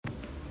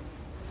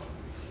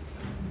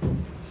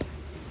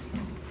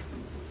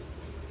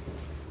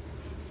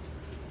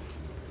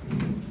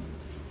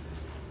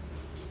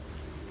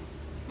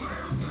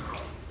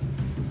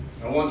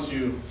want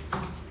to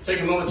take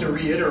a moment to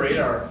reiterate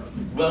our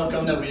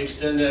welcome that we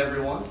extend to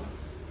everyone.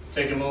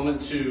 Take a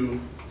moment to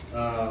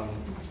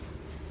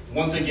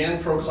once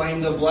again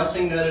proclaim the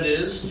blessing that it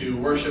is to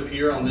worship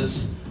here on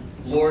this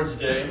Lord's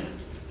Day,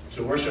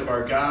 to worship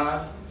our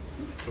God,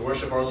 to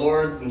worship our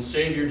Lord and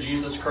Savior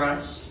Jesus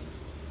Christ.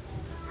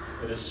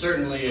 It is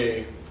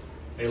certainly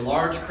a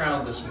large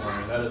crowd this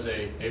morning. That is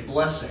a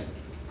blessing.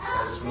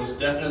 That is most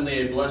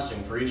definitely a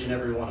blessing for each and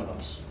every one of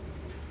us.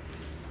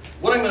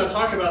 What I'm going to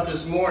talk about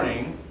this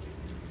morning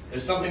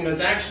is something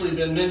that's actually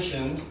been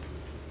mentioned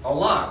a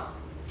lot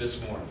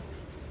this morning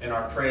in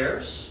our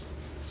prayers,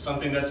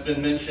 something that's been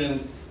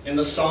mentioned in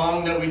the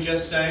song that we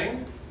just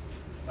sang,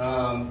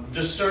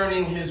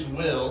 discerning His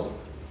will.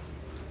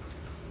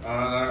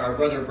 Our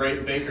brother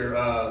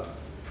Baker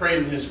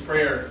prayed in his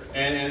prayer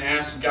and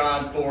asked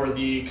God for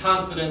the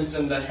confidence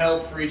and the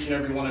help for each and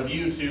every one of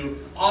you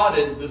to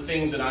audit the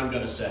things that I'm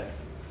going to say.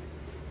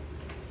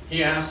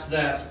 He asked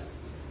that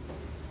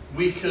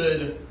we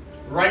could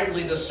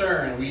rightly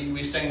discern.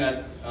 We sang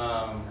that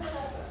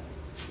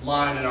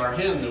line in our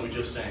hymn that we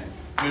just sang.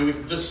 We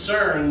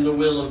discern the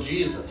will of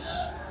Jesus.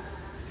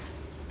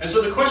 And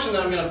so the question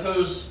that I'm going to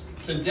pose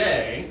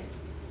today,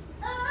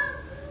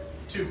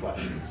 two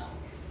questions.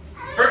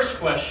 First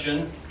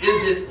question,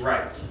 is it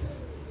right?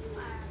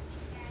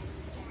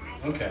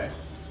 Okay.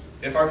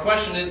 If our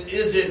question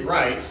is it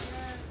right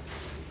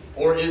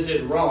or is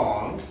it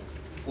wrong?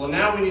 Well,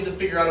 now we need to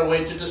figure out a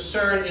way to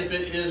discern if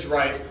it is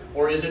right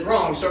or is it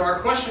wrong. So our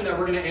question that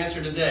we're going to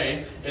answer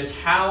today is,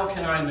 how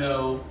can I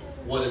know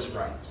what is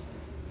right?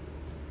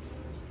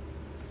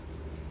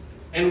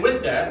 And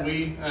with that,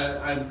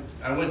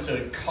 I went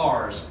to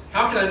cars.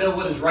 How can I know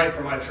what is right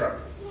for my truck?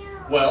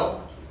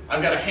 Well,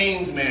 I've got a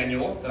Haynes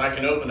manual that I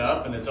can open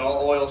up, and it's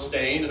all oil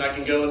stained, and I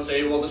can go and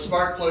say, well, the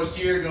spark plug's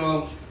here,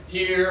 going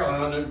here, I'm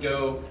going to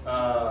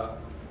go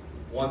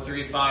 1,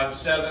 3, 5,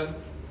 7.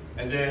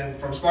 And then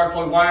from spark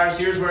plug wires,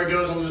 here's where it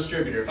goes on the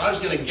distributor. If I was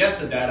going to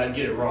guess at that, I'd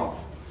get it wrong.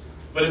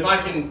 But if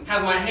I can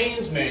have my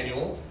Haynes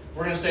manual,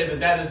 we're going to say that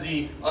that is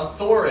the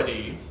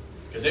authority,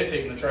 because they've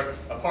taken the truck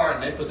apart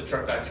and they put the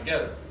truck back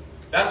together.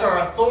 That's our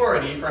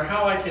authority for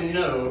how I can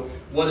know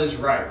what is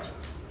right.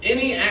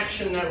 Any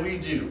action that we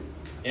do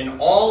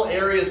in all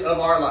areas of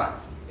our life,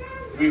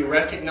 we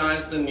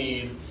recognize the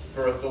need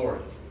for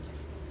authority.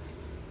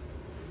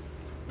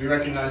 We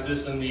recognize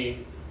this in the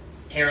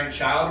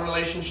parent-child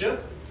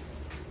relationship.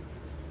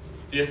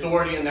 The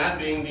authority in that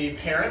being the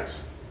parent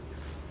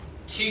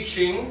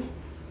teaching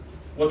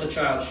what the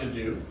child should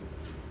do.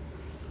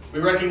 We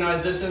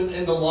recognize this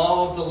in the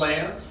law of the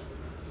land.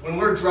 When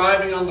we're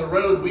driving on the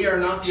road, we are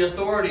not the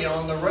authority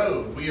on the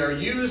road. We are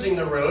using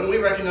the road, and we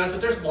recognize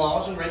that there's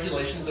laws and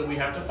regulations that we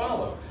have to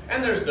follow.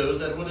 And there's those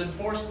that would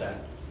enforce that.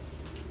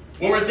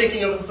 When we're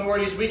thinking of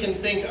authorities, we can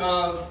think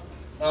of,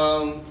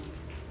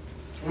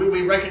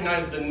 we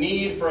recognize the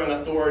need for an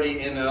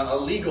authority in a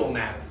legal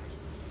matter.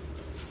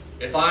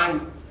 If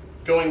I'm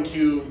going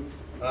to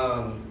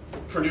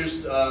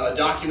produce a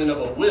document of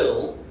a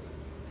will,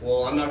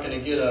 well, I'm not going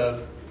to get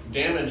a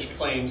damage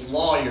claims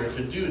lawyer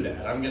to do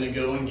that. I'm going to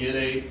go and get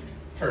a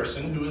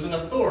person who is an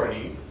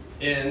authority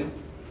in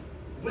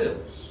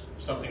wills,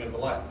 something of the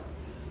like.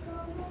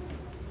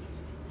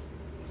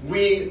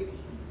 We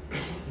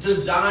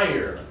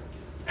desire,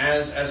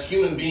 as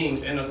human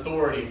beings, an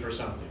authority for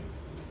something.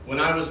 When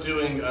I was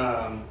doing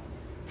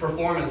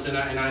performance and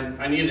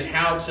I needed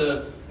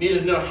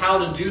to know how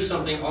to do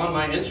something on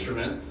my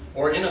instrument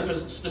or in a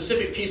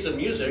specific piece of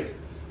music,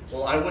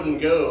 well, I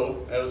wouldn't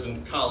go, I was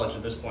in college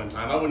at this point in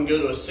time, I wouldn't go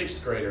to a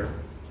 6th grader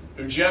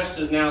who just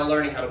is now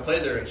learning how to play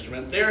their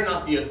instrument. They're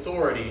not the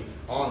authority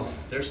on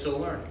that. They're still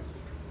learning.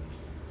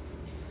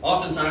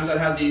 Oftentimes I'd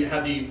have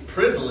the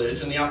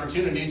privilege and the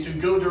opportunity to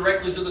go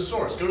directly to the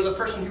source, go to the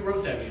person who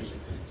wrote that music.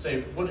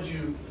 Say, what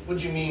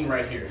did you mean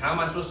right here? How am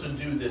I supposed to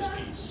do this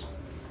piece?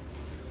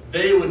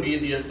 They would be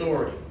the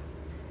authority.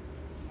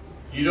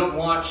 You don't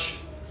watch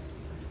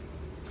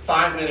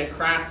 5-minute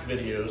craft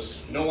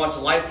videos. You don't watch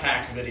life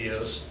hack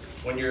videos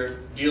when you're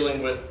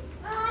dealing with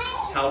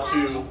how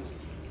to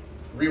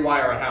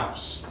rewire a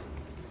house,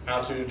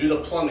 how to do the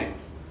plumbing.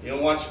 You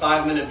don't watch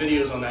 5-minute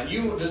videos on that.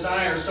 You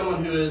desire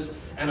someone who is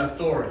an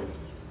authority.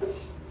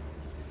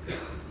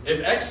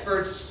 If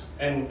experts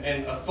and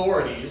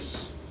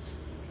authorities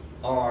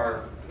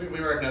are, we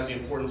recognize the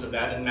importance of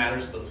that in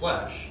matters of the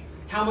flesh,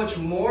 how much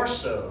more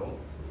so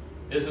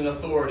is an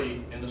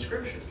authority in the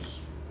Scriptures?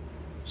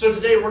 So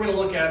today we're going to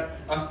look at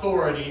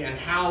authority and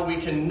how we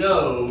can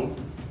know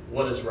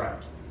what is right.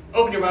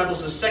 Open your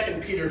Bibles to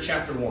 2 Peter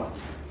chapter 1.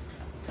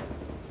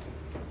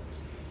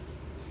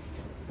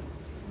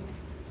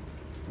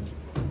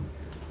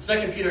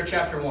 Second Peter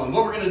chapter 1.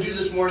 What we're going to do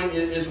this morning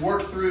is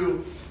work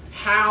through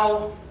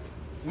how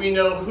we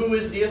know who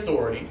is the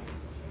authority.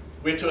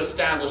 We have to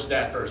establish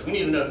that first. We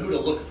need to know who to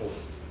look for,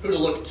 who to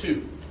look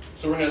to.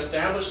 So we're going to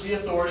establish the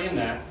authority in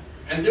that.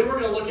 And then we're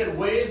going to look at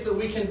ways that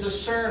we can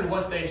discern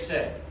what they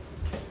say.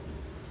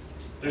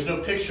 There's no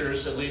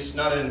pictures, at least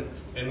not in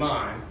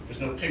mine.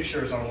 There's no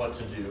pictures on what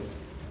to do.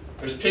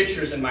 There's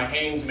pictures in my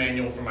Haynes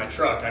manual for my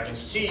truck. I can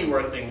see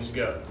where things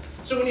go.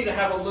 So we need to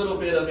have a little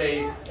bit of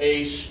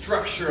a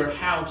structure of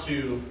how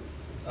to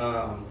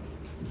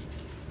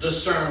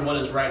discern what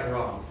is right and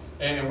wrong.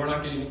 And we're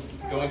not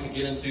going to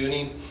get into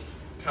any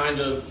kind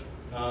of,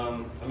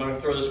 I'm going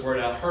to throw this word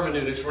out,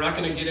 hermeneutics. We're not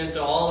going to get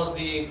into all of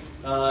the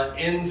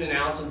ins and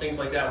outs and things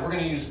like that. We're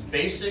going to use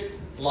basic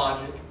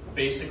logic,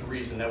 basic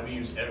reason that we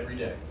use every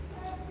day.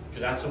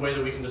 Because that's the way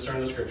that we can discern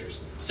the Scriptures.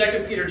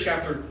 2 Peter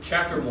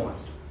chapter 1.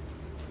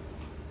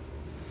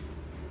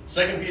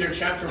 2 Peter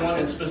chapter 1,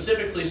 and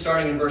specifically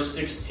starting in verse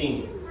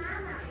 16.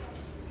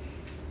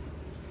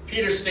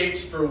 Peter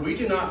states, "For we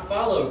do not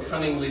follow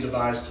cunningly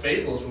devised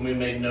fables when we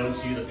made known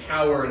to you the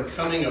power and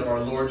coming of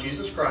our Lord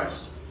Jesus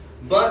Christ,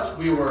 but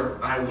we were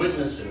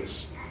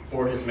eyewitnesses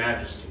for his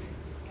majesty.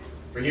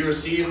 For he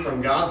received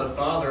from God the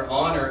Father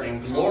honor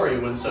and glory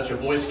when such a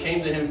voice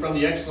came to him from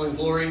the excellent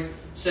glory,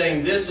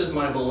 saying, 'This is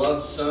my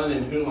beloved Son,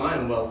 in whom I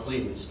am well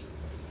pleased.'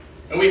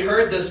 And we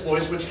heard this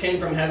voice which came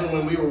from heaven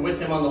when we were with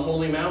him on the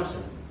holy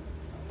mountain.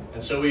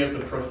 And so we have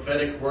the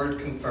prophetic word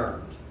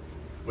confirmed,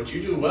 which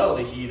you do well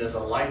to heed as a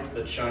light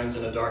that shines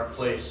in a dark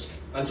place,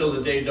 until the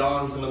day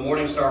dawns and the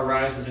morning star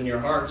rises in your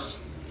hearts,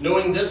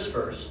 knowing this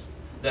first,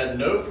 that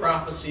no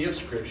prophecy of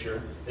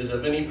Scripture is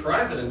of any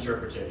private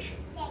interpretation.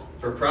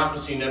 For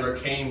prophecy never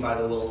came by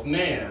the will of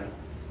man,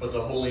 but the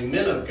holy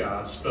men of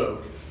God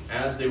spoke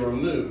as they were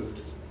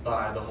moved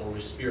by the Holy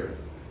Spirit."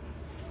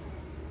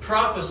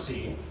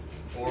 Prophecy,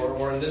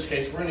 or in this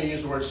case, we're going to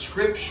use the word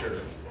Scripture.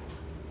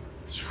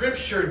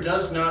 Scripture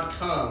does not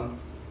come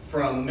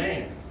from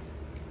man.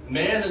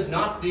 Man is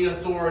not the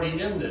authority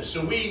in this.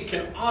 So we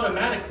can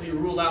automatically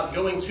rule out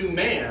going to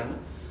man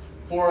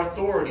for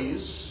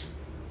authorities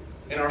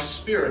in our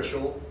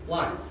spiritual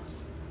life.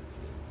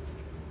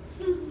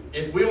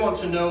 If we want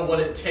to know what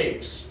it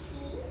takes,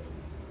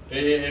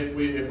 if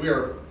we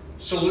are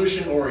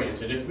solution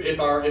oriented, if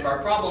our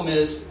problem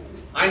is,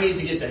 I need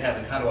to get to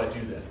heaven, how do I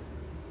do that?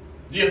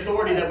 The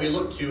authority that we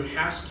look to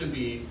has to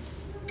be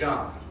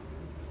God.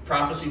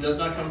 Prophecy does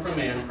not come from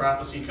man.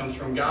 Prophecy comes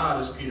from God,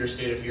 as Peter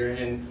stated here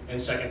in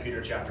 2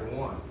 Peter chapter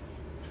 1.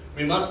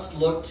 We must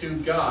look to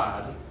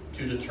God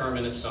to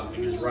determine if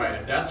something is right.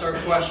 If that's our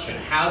question,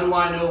 how do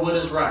I know what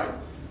is right?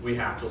 We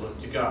have to look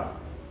to God.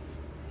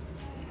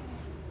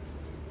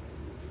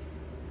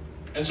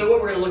 And so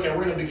what we're going to look at,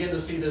 we're going to begin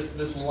to see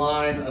this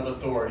line of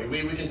authority.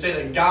 We can say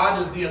that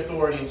God is the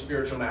authority in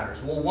spiritual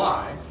matters. Well,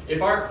 why?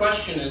 If our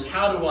question is,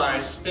 how do I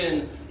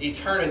spend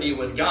eternity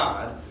with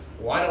God?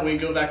 Why don't we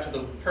go back to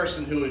the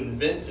person who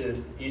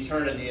invented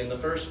eternity in the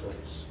first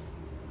place?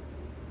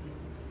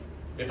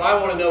 If I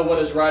want to know what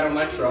is right on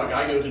my truck,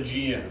 I go to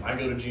GM. I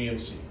go to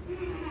GMC.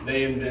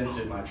 They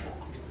invented my truck.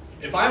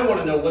 If I want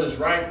to know what is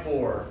right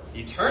for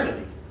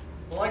eternity,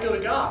 well, I go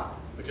to God,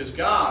 because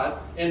God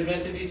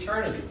invented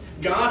eternity.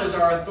 God is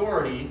our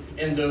authority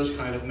in those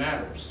kind of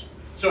matters.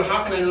 So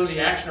how can I know the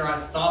action or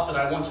thought that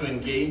I want to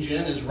engage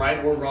in is right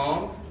or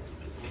wrong?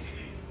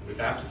 We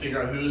have to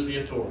figure out who is the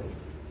authority.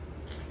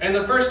 And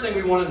the first thing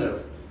we want to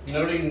note,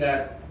 noting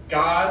that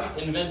God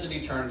invented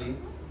eternity,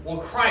 well,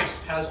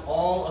 Christ has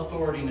all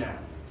authority now.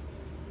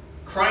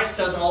 Christ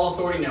has all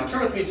authority now.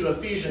 Turn with me to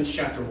Ephesians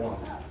chapter 1.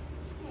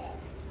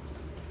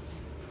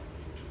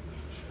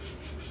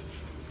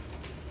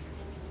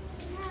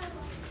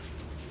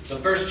 The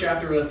first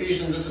chapter of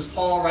Ephesians, this is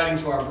Paul writing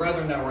to our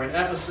brethren that were in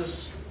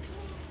Ephesus.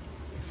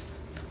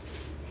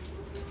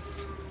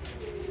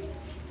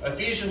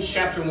 Ephesians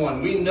chapter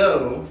 1, we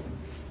know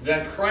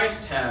that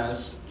Christ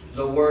has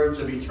the words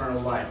of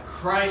eternal life.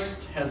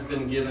 Christ has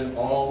been given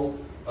all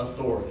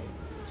authority.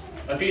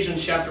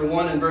 Ephesians chapter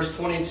 1 and verse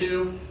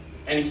 22,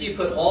 "And he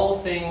put all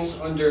things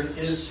under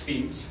his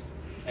feet,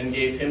 and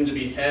gave him to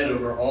be head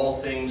over all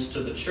things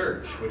to the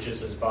church, which is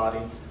his body,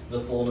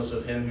 the fullness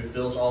of him who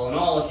fills all in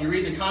all." If you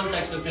read the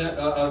context of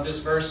this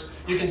verse,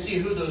 you can see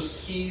who those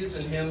he's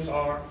and hims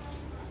are.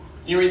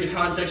 You read the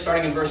context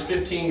starting in verse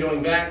 15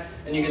 going back,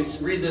 and you can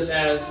read this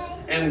as,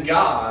 "And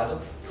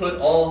God put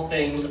all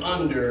things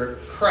under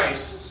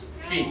Christ's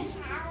feet,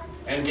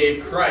 and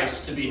gave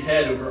Christ to be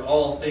head over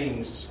all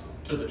things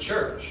to the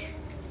church,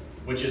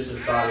 which is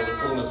his body, the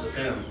fullness of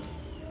him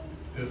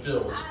who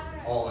fills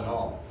all in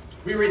all."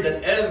 We read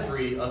that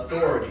every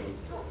authority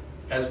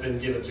has been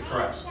given to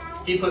Christ.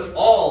 He put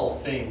all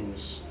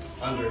things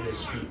under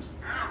his feet.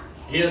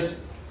 He has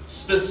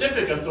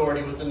specific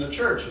authority within the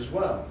church as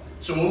well.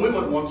 So when we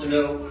want to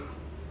know,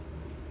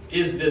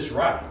 is this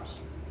right?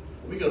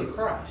 We go to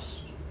Christ.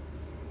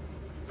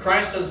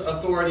 Christ has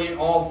authority in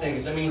all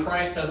things. I mean,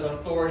 Christ has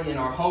authority in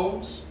our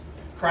homes.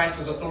 Christ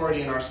has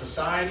authority in our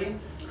society.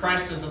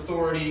 Christ has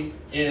authority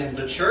in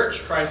the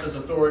church. Christ has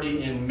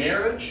authority in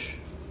marriage.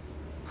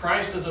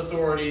 Christ has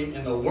authority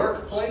in the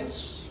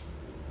workplace.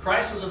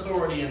 Christ has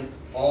authority in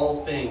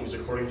all things,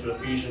 according to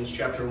Ephesians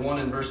chapter 1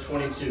 and verse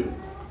 22.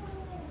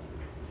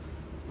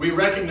 We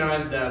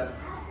recognize that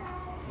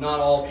not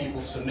all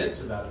people submit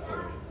to that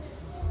authority,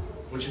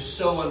 which is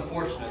so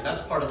unfortunate.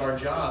 That's part of our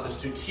job, is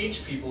to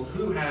teach people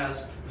who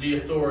has the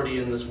authority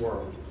in this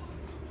world.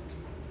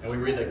 And we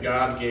read that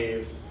God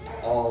gave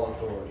all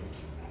authority.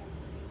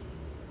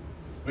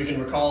 We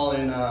can recall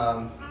in,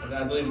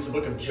 I believe it's the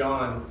book of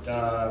John,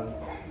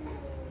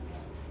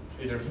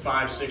 either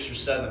 5, 6, or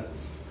 7.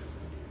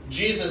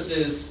 Jesus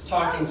is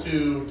talking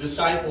to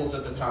disciples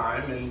at the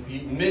time,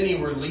 and many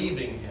were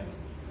leaving him.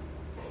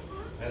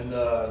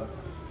 And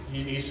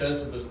he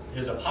says to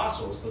his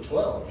apostles, the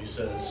 12, he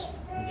says,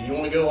 "Do you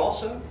want to go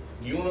also?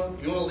 Do you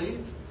want to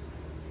leave?"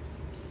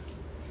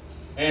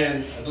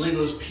 And I believe it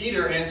was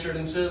Peter answered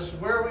and says,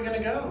 "Where are we going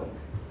to go?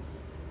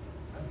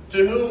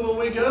 To whom will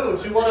we go?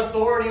 To what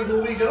authority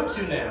will we go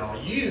to now?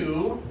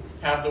 You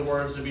have the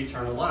words of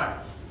eternal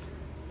life."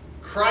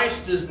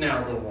 Christ is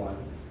now the one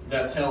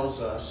that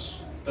tells us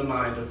the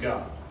mind of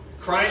God.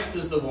 Christ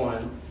is the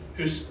one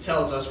who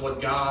tells us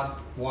what God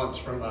wants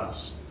from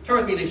us. Turn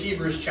with me to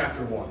Hebrews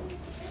chapter 1.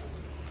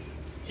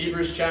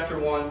 Hebrews chapter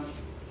 1.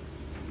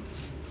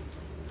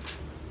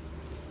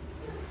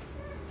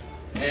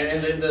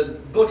 And the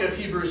book of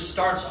Hebrews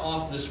starts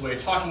off this way,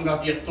 talking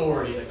about the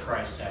authority that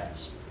Christ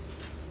has.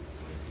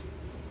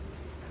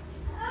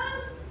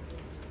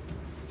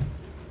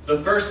 The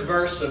first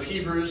verse of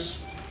Hebrews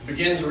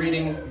begins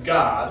reading,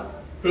 "God,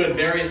 who at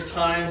various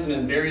times and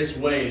in various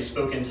ways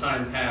spoke in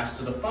time past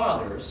to the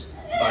fathers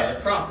by the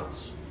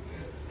prophets.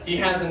 He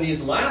has in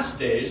these last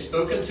days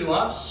spoken to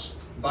us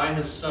by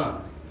his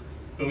Son,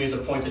 whom he has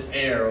appointed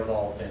heir of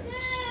all things.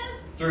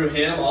 Through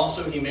him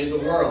also he made the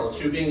worlds,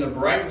 who being the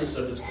brightness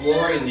of his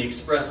glory and the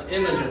express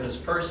image of his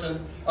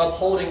person,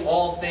 upholding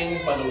all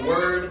things by the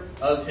word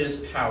of his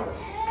power,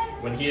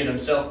 when he had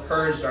himself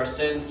purged our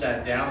sins,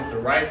 sat down at the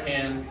right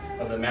hand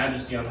of the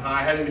Majesty on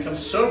high, having become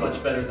so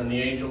much better than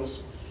the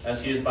angels,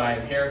 as he has by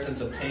inheritance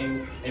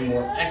obtained a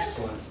more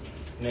excellent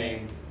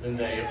name than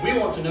they." If we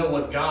want to know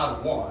what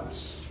God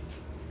wants,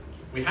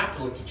 we have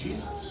to look to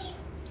Jesus.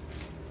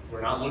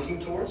 We're not looking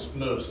towards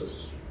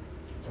Moses.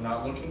 We're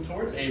not looking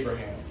towards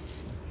Abraham.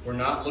 We're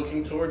not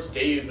looking towards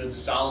David,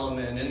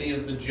 Solomon, any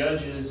of the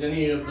judges,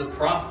 any of the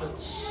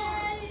prophets.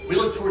 We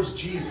look towards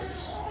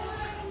Jesus.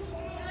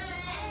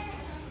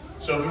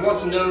 So if we want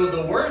to know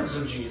the words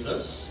of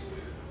Jesus,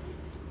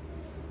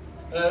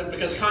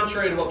 because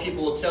contrary to what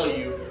people will tell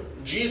you,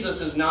 Jesus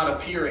is not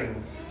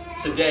appearing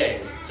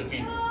today to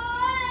people.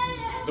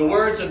 The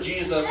words of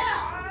Jesus,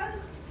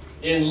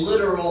 in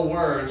literal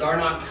words, are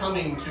not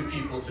coming to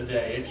people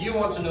today. If you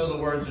want to know the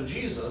words of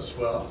Jesus,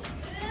 well,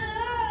 you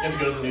have to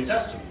go to the New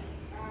Testament.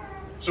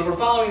 So we're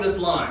following this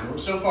line.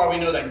 So far we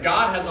know that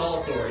God has all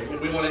authority. If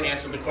we want to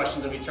answer the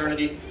questions of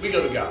eternity, we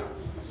go to God.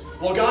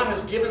 Well, God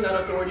has given that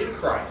authority to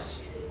Christ.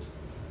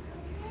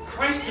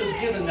 Christ has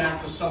given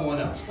that to someone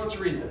else. Let's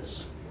read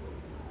this.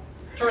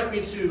 Turn with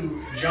me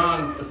to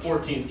John, the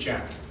 14th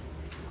chapter.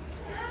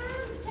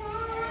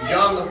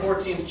 John, the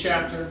 14th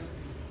chapter,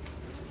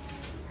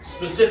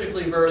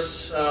 specifically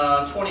verse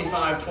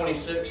 25,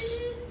 26.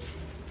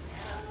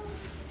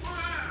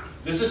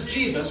 This is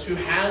Jesus who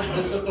has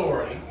this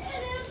authority,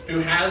 who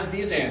has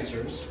these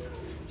answers,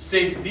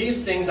 states,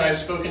 "These things I have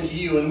spoken to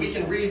you," and we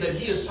can read that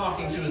he is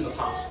talking to his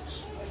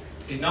apostles.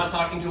 He's not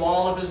talking to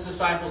all of his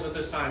disciples at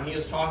this time. He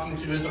is talking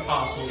to his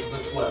apostles,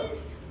 the 12.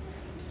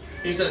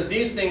 He says,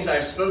 "These things I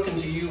have spoken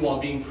to you while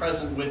being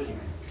present with you.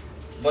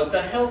 But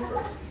the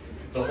Helper,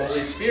 the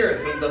Holy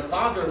Spirit, whom the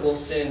Father will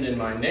send in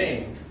my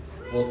name,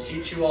 will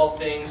teach you all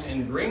things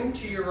and bring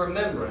to your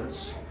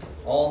remembrance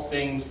all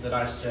things that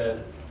I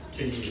said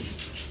to you."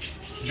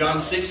 John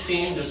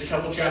 16, just a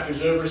couple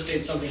chapters over,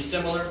 states something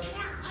similar,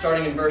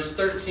 starting in verse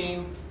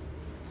 13.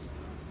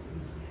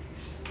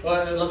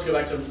 Well, let's go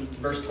back to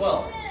verse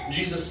 12.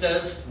 Jesus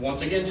says,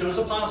 once again to his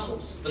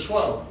apostles, the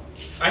 12,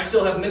 "I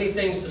still have many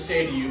things to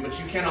say to you, but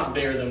you cannot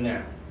bear them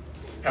now.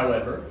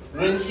 However,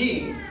 when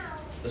he,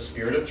 the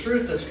Spirit of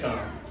truth, has come,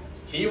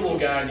 he will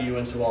guide you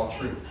into all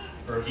truth.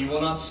 For he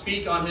will not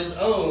speak on his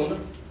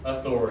own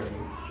authority,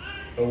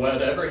 but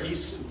whatever he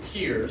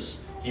hears,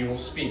 he will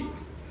speak,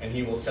 and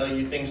he will tell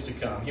you things to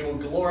come. He will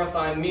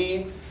glorify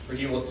me, for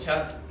he will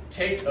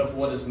take of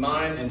what is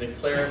mine and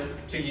declare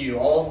it to you.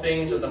 All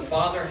things that the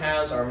Father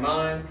has are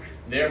mine.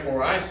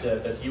 Therefore I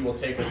said that he will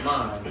take of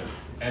mine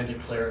and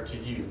declare it to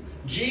you."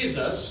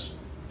 Jesus,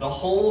 the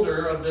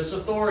holder of this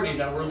authority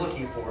that we're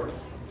looking for,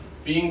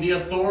 being the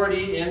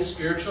authority in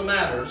spiritual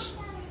matters,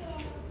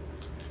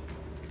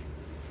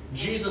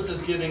 Jesus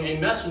is giving a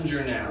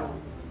messenger now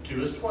to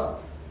his 12.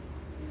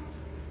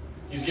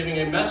 He's giving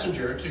a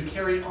messenger to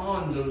carry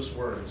on those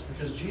words,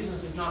 because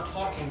Jesus is not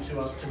talking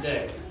to us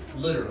today,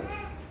 literally.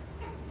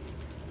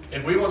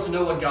 If we want to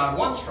know what God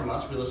wants from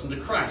us, we listen to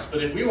Christ.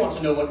 But if we want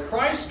to know what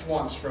Christ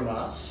wants from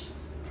us,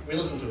 we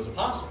listen to his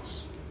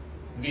apostles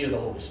via the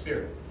Holy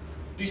Spirit.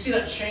 Do you see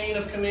that chain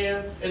of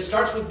command? It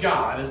starts with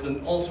God as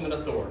the ultimate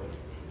authority.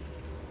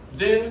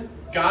 Then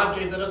God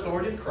gave that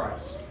authority to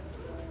Christ.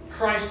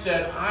 Christ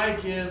said, "I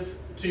give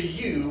to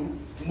you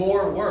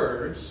more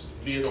words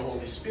via the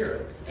Holy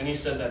Spirit." And he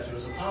said that to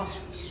his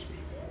apostles.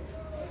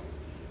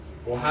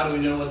 Well, how do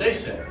we know what they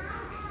said?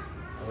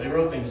 Well, they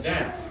wrote things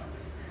down.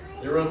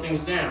 They wrote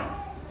things down.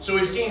 So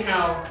we've seen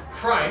how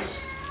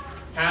Christ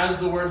has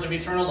the words of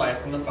eternal life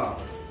from the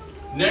Father.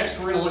 Next,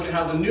 we're going to look at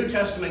how the New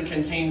Testament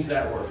contains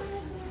that word.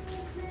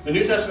 The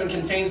New Testament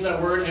contains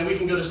that word, and we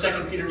can go to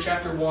 2 Peter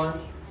chapter 1.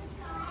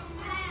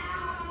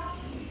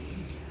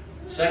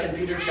 2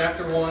 Peter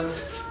chapter 1.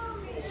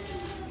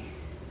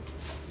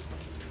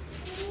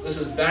 This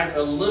is back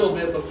a little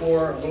bit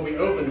before what we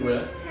opened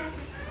with.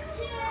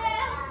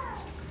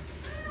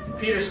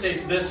 Peter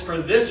states this, "For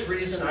this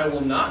reason I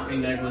will not be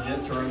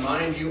negligent to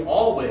remind you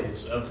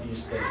always of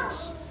these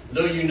things,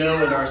 though you know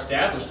and are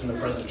established in the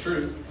present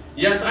truth.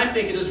 Yes, I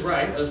think it is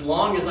right, as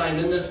long as I am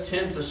in this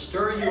tent, to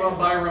stir you up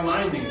by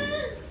reminding you,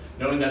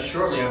 knowing that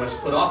shortly I must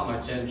put off my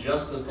tent,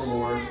 just as the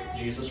Lord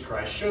Jesus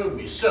Christ showed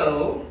me."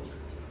 So,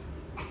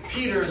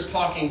 Peter is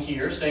talking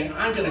here, saying,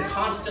 I'm going to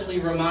constantly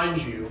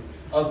remind you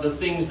of the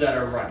things that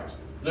are right,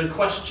 the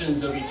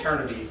questions of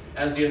eternity,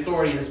 as the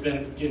authority has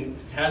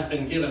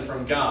been given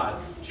from God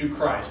to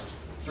Christ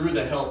through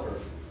the helper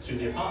to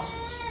the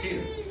apostles,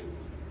 Peter.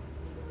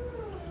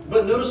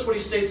 But notice what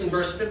he states in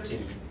verse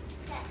 15.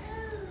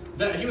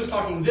 That he was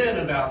talking then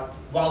about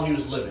while he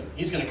was living.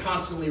 He's going to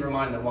constantly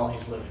remind them while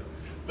he's living.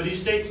 But he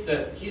states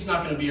that he's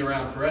not going to be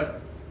around forever.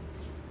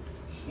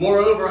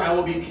 "Moreover, I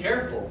will be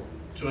careful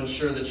to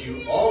ensure that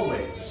you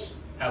always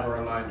have a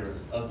reminder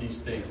of these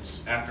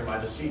things after my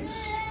decease."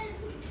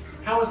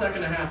 How is that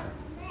going to happen?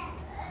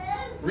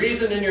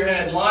 Reason in your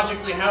head,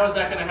 logically, how is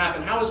that going to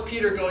happen? How is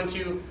Peter going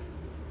to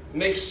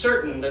make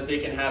certain that they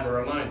can have a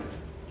reminder?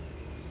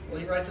 Well,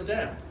 he writes it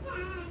down.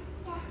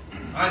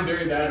 I'm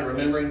very bad at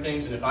remembering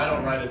things, and if I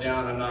don't write it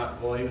down, I'm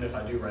not, well, even if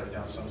I do write it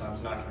down, sometimes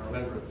I'm not going to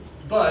remember it.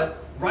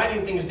 But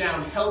writing things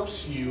down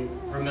helps you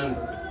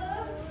remember.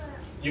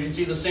 You can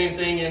see the same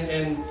thing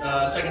in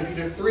 2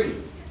 Peter 3.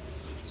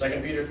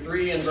 2 Peter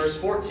 3 and verse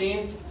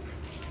 14.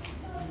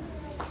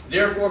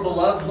 "Therefore,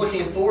 beloved,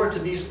 looking forward to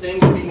these things,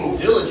 being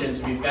diligent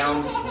to be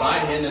found by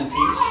him in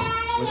peace,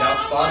 without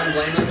spot and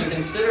blameless, and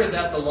consider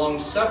that the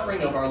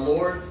long-suffering of our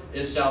Lord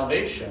is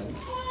salvation,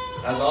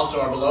 as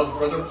also our beloved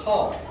brother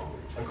Paul,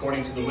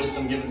 according to the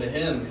wisdom given to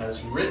him,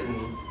 has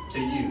written to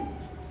you,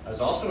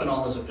 as also in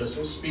all his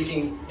epistles,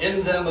 speaking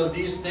in them of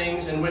these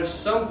things, in which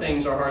some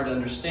things are hard to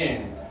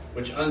understand,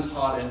 which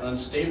untaught and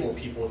unstable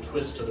people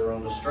twist to their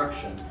own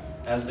destruction,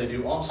 as they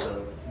do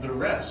also the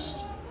rest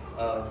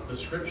of the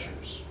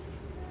Scriptures."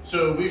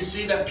 So we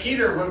see that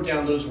Peter wrote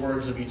down those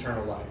words of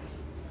eternal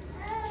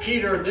life.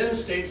 Peter then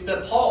states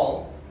that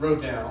Paul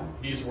wrote down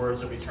these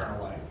words of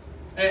eternal life.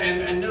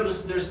 And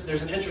notice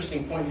there's an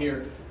interesting point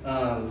here,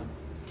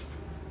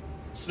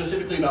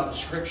 specifically about the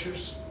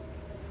Scriptures.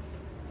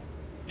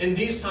 In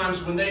these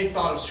times, when they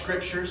thought of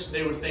Scriptures,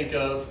 they would think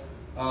of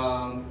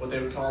what they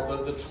would call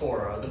the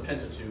Torah, the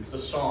Pentateuch, the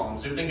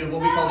Psalms. They would think of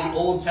what we call the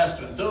Old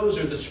Testament. Those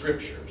are the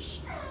Scriptures.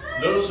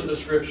 Those are the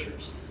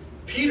Scriptures.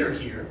 Peter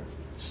here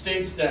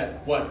states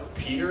that what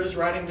Peter is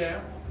writing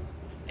down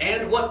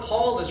and what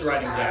Paul is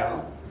writing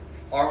down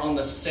are on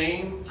the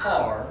same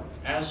par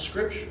as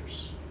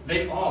Scriptures.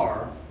 They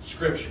are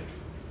Scripture.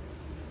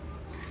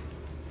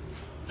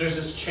 There's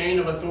this chain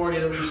of authority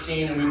that we've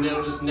seen, and we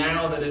notice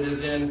now that it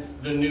is in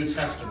the New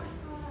Testament.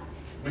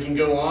 We can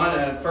go on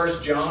at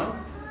 1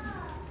 John.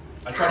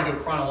 I try to go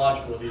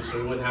chronological with these so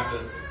we wouldn't have to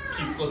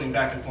keep flipping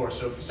back and forth.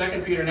 So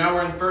 2 Peter, now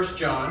we're in 1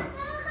 John.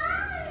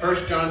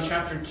 1 John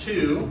chapter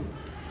 2.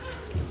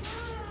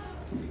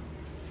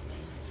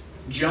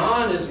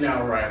 John is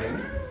now writing,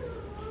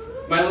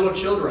 "My little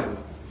children,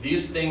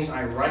 these things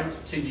I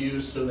write to you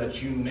so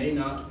that you may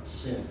not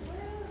sin."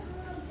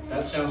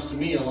 That sounds to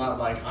me a lot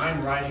like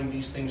I'm writing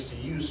these things to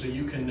you so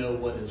you can know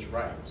what is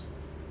right.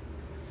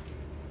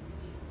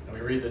 And we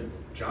read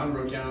that John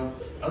wrote down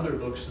other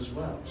books as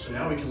well. So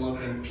now we can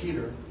lump in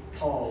Peter,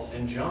 Paul,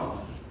 and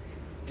John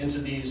into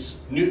these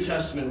New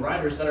Testament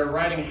writers that are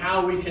writing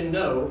how we can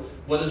know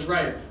what is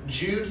right.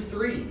 Jude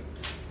 3.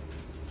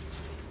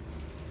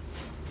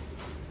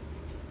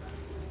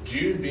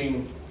 Jude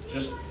being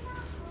just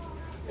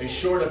a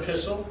short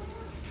epistle,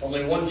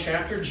 only one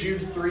chapter,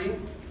 Jude 3.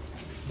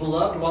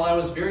 "Beloved, while I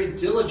was very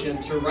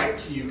diligent to write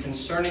to you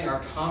concerning our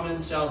common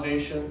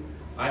salvation,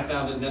 I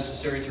found it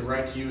necessary to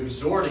write to you,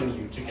 exhorting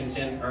you to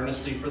contend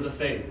earnestly for the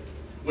faith,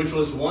 which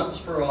was once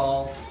for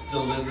all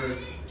delivered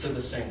to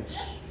the saints."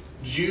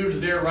 Jude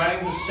there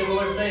writing the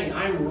similar thing.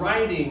 I'm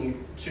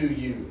writing to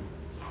you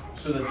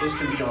so that this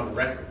can be on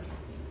record,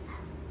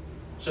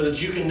 so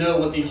that you can know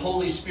what the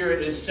Holy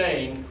Spirit is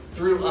saying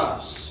through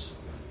us.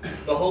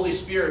 The Holy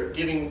Spirit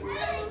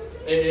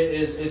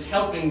is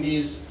helping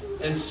these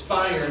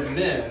inspired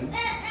men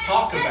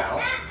talk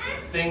about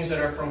things that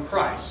are from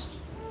Christ.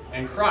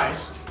 And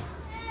Christ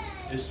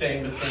is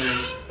saying the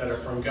things that are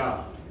from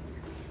God.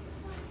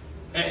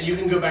 And you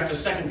can go back to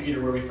 2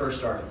 Peter where we first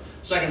started.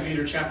 2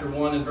 Peter chapter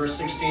 1 and verse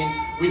 16.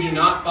 "We do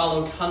not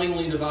follow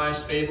cunningly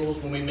devised fables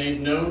when we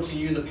made known to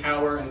you the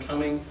power and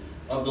coming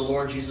of the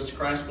Lord Jesus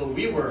Christ, but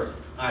we were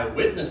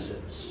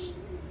eyewitnesses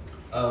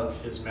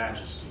of his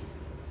majesty."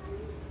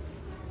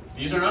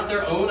 These are not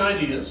their own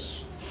ideas.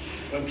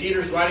 When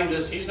Peter's writing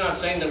this, he's not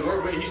saying that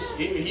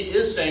he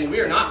is saying we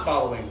are not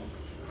following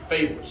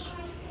fables.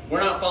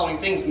 We're not following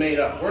things made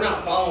up. We're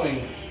not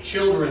following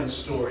children's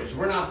stories.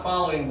 We're not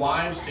following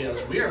wives'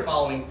 tales. We are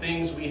following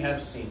things we have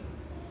seen.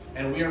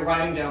 And we are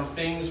writing down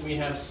things we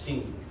have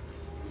seen.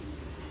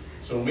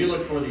 So when we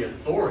look for the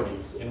authority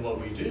in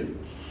what we do,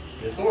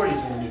 the authority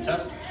is in the New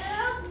Testament.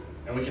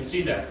 And we can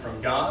see that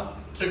from God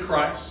to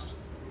Christ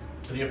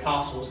to the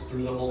apostles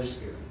through the Holy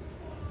Spirit.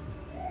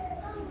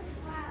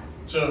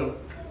 So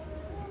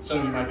some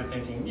of you might be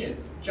thinking, yeah,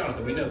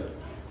 Jonathan, we know that.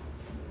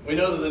 We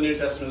know that the New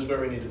Testament is where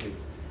we need to be.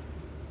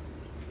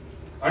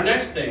 Our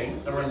next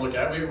thing that we're going to look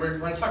at, we're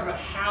going to talk about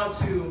how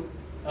to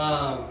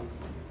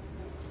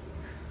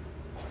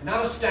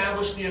not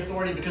establish the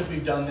authority, because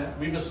we've done that.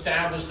 We've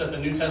established that the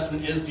New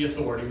Testament is the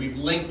authority. We've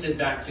linked it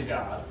back to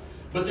God.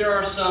 But there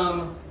are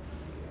some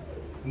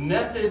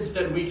methods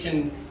that we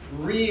can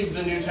read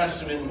the New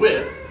Testament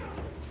with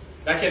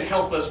that can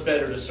help us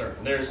better discern.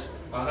 There's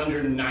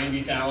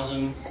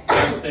 190,000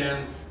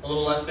 a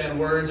little less than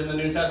words in the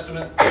New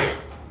Testament.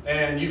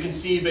 And you can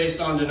see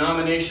based on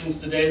denominations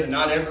today that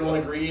not everyone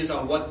agrees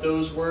on what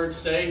those words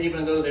say,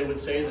 even though they would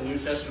say the New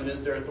Testament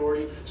is their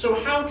authority.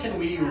 So how can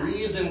we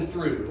reason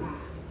through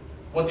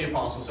what the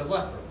apostles have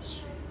left for us?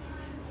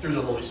 Through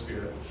the Holy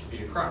Spirit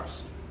via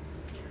Christ.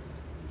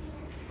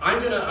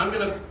 I'm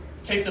gonna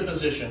take the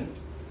position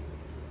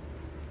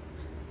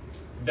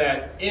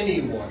that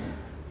anyone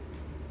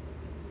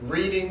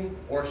reading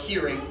or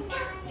hearing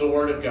the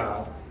Word of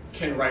God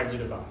can rightly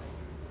divide.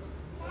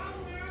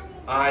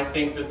 I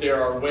think that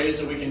there are ways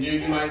that we can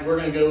do. We're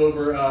going to go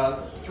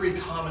over three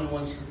common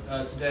ones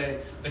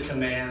today: the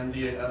command,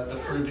 the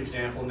proved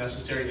example,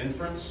 necessary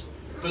inference.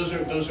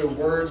 Those are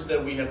words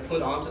that we have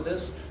put onto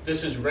this.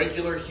 This is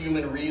regular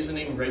human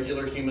reasoning,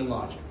 regular human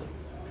logic.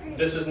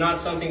 This is not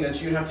something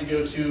that you have to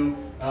go to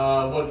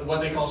what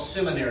they call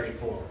seminary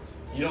for.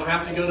 You don't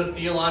have to go to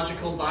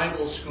theological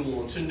Bible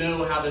school to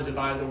know how to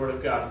divide the Word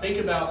of God. Think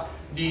about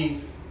the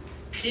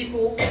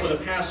people for the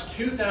past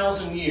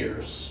 2,000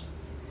 years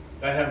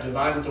that have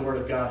divided the Word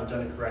of God and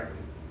done it correctly.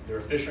 They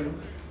were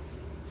fishermen.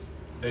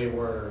 They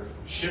were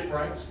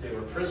shipwrights. They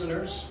were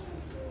prisoners.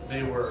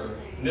 They were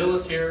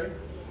military.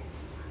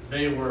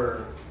 They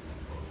were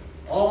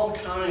all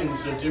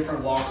kinds of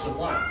different walks of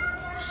life.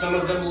 Some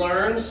of them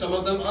learned, some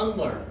of them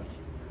unlearned.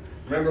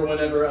 Remember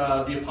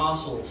whenever the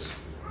apostles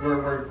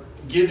were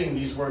giving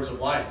these words of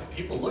life,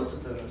 people looked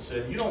at them and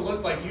said, "You don't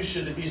look like you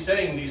should be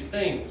saying these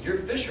things. You're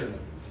fishermen."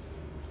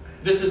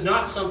 This is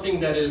not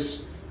something that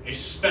is a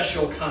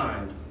special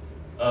kind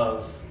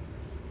of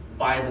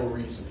Bible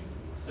reasoning.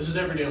 This is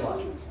everyday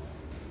logic.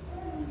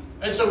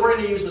 And so we're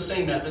going to use the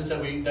same methods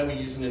that we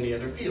use in any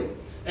other field.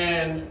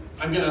 And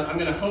I'm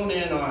gonna hone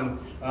in on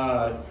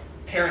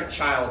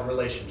parent-child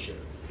relationship.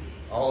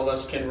 All of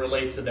us can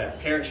relate to that.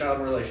 Parent-child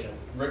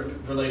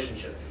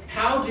relationship.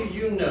 How do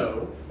you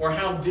know, or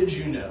how did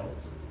you know,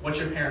 what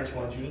your parents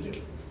wanted you to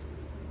do?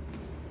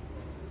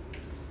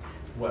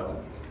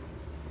 Well,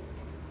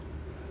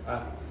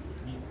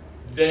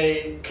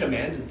 they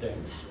commanded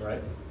things,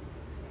 right?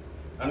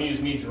 I'm going to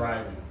use me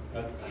driving.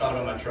 I thought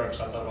about my truck,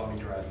 so I thought about me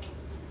driving.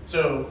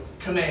 So,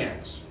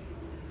 commands.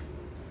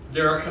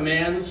 There are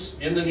commands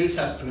in the New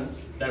Testament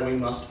that we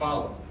must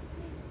follow.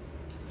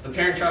 The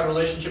parent-child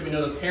relationship, we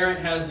know the parent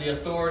has the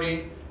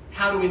authority.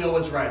 How do we know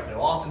what's right,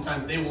 though?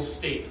 Oftentimes, they will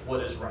state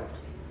what is right.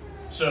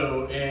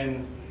 So,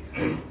 in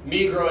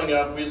me growing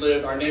up,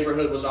 our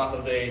neighborhood was off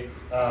of a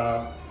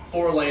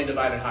 4-lane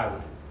divided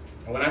highway.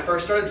 And when I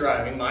first started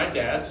driving, my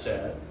dad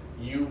said,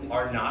 "You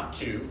are not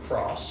to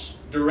cross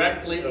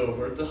directly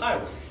over the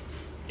highway."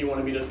 He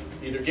wanted me to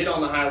either get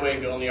on the highway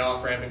and go on the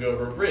off-ramp and go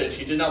over a bridge.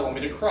 He did not want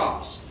me to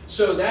cross.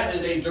 So that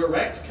is a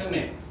direct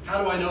command.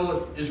 How do I know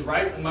what is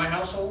right in my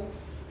household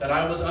that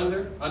I was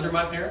under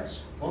my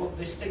parents? Well,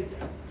 they state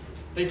that.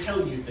 They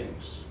tell you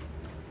things.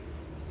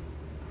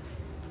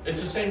 It's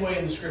the same way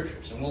in the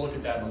Scriptures, and we'll look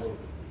at that in a little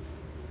bit.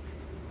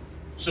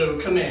 So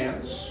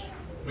commands,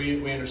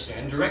 we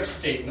understand. Direct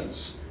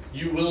statements.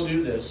 You will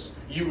do this.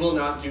 You will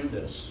not do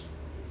this.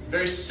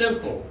 Very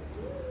simple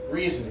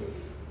reasoning.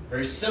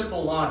 Very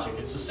simple logic.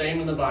 It's the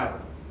same in the Bible.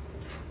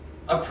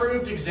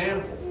 Approved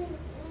example.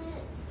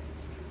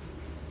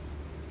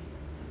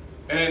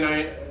 And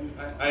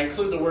I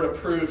include the word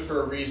approved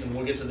for a reason.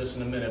 We'll get to this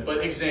in a minute. But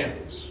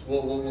examples.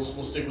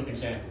 We'll stick with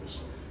examples.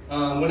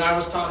 When I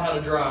was taught how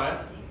to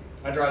drive,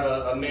 I drive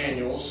a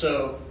manual.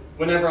 So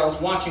whenever I was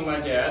watching my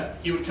dad,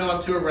 he would come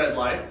up to a red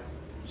light.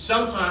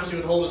 Sometimes he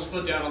would hold his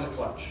foot down on the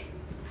clutch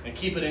and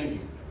keep it in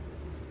gear.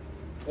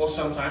 Well,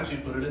 sometimes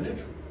he'd put it in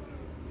neutral.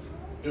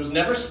 It was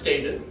never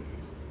stated,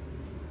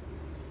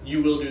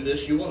 "You will do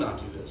this, you will not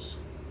do this."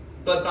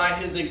 But by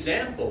his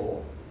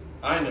example,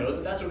 I know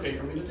that that's okay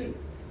for me to do.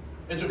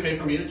 It's okay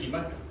for me to keep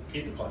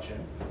the clutch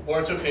in, or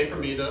it's okay for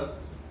me to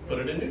put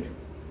it in neutral.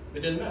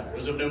 It didn't matter. It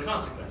was of no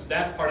consequence.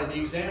 That's part of the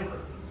example.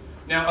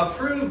 Now,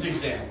 approved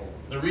example.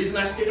 The reason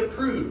I state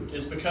approved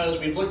is because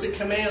we've looked at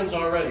commands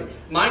already.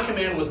 My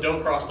command was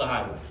don't cross the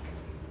highway.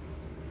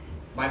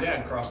 My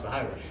dad crossed the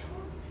highway.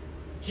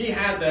 He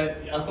had that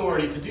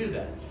authority to do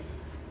that.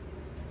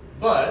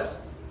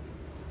 But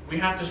we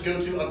have to go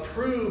to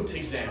approved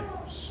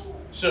examples.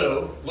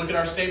 So, look at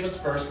our statements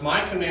first.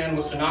 My command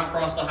was to not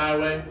cross the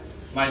highway.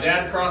 My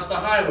dad crossed the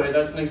highway.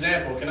 That's an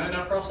example. Can I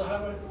not cross the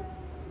highway?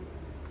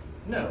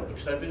 No,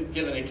 because I've been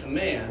given a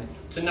command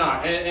to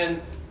not.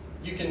 And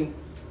you can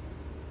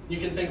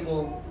think,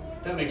 well,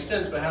 that makes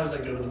sense, but how does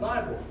that go to the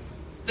Bible?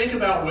 Think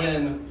about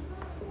when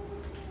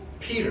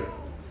Peter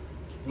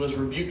was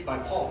rebuked by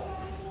Paul.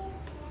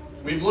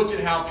 We've looked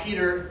at how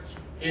Peter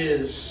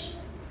is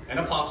an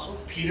apostle.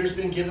 Peter's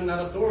been given that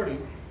authority.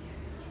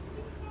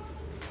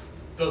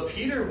 But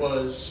Peter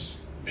was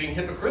being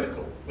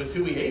hypocritical with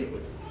who he ate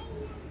with.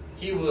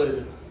 He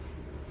would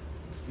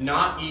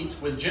not eat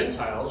with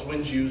Gentiles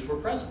when Jews were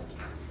present.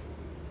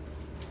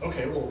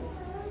 Okay, well,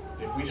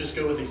 if we just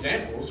go with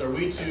examples, are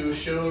we to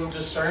show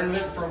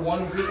discernment from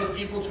one group of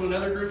people to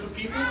another group of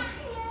people?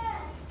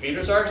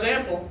 Peter's our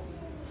example.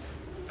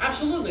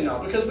 Absolutely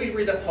not, because we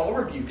read that Paul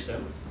rebukes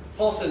him.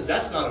 Paul says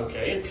that's not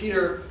okay, and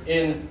Peter,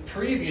 in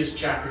previous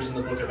chapters in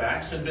the book of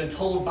Acts, had been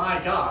told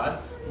by God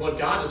what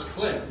God has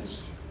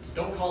cleansed,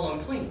 don't call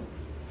unclean.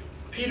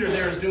 Peter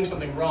there is doing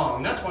something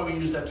wrong. That's why we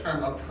use that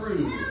term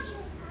approved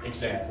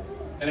example.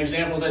 An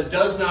example that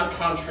does not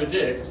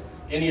contradict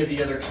any of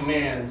the other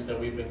commands that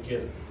we've been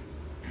given.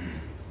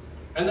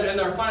 And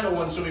our final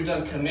one, so we've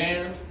done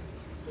command,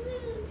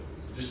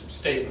 just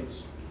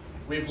statements.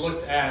 We've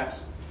looked at,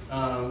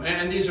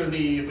 and these are if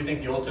we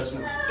think the Old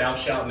Testament, thou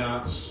shalt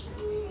nots,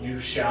 you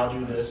shall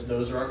do this,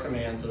 those are our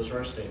commands, those are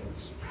our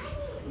statements.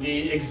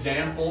 The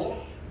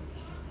example,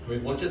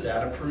 we've looked at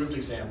that, approved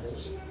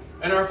examples.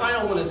 And our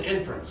final one is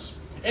inference.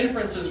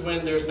 Inference is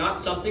when there's not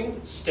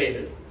something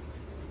stated,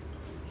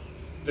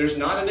 there's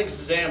not an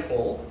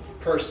example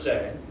per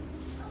se,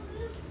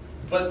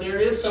 but there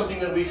is something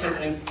that we can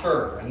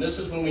infer. And this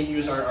is when we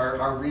use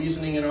our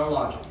reasoning and our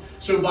logic.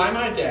 So by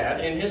my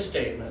dad, in his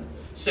statement,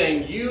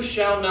 saying, you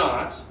shall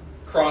not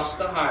cross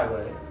the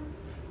highway,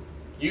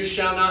 you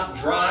shall not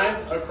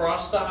drive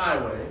across the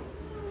highway,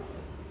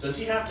 does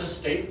he have to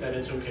state that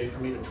it's okay for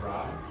me to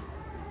drive?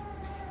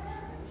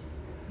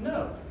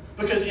 No.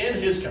 Because in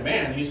his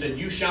command, he said,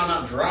 you shall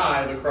not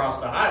drive across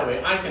the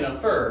highway. I can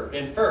infer,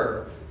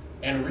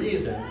 and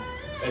reason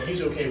that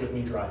he's okay with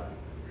me driving,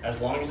 as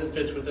long as it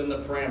fits within the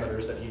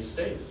parameters that he's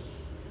stated.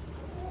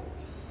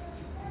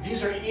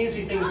 These are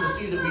easy things to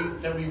see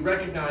that we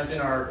recognize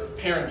in our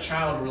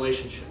parent-child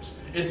relationships.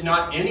 It's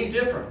not any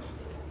different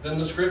than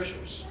the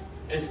Scriptures.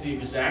 It's the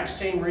exact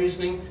same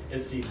reasoning.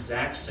 It's the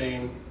exact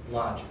same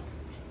logic.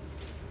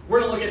 We're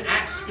going to look at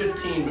Acts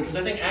 15 because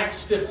I think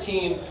Acts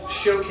 15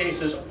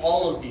 showcases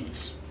all of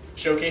these.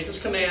 Showcases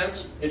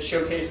commands, it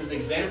showcases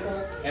example,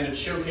 and it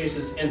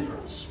showcases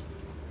inference.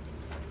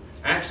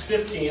 Acts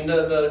 15,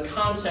 the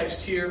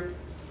context here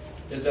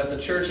is that the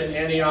church in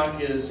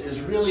Antioch is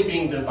really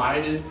being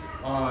divided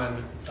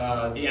on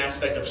the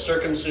aspect of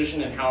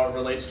circumcision and how it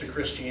relates to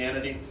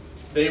Christianity.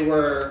 There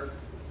were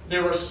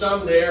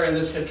some there, and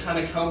this had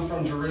kind of come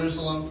from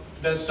Jerusalem,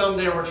 that some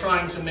there were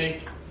trying to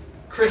make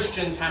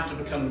Christians have to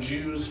become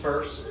Jews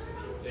first.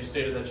 They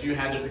stated that you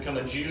had to become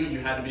a Jew, you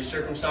had to be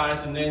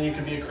circumcised, and then you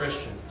could be a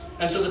Christian.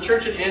 And so the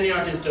church at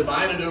Antioch is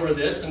divided over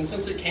this, and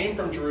since it came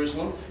from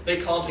Jerusalem, they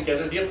called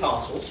together the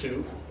apostles,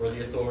 who were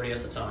the authority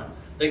at the time.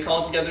 They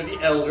called together the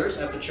elders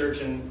at the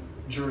church in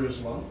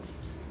Jerusalem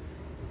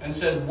and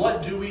said,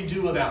 what do we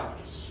do about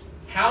this?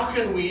 How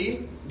can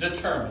we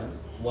determine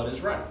what is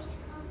right?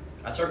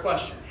 That's our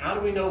question. How do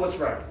we know what's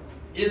right?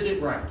 Is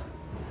it right?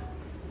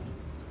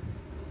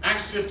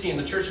 Acts 15,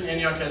 the church in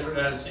Antioch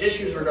has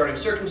issues regarding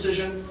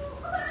circumcision.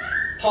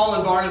 Paul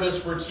and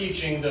Barnabas were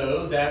teaching,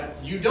 though, that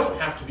you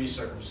don't have to be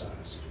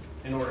circumcised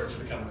in order to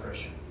become a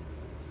Christian.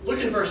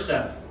 Look in verse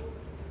 7.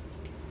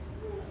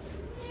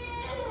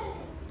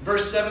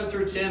 Verse 7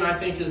 through 10, I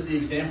think, is the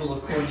example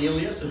of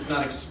Cornelius. It's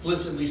not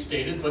explicitly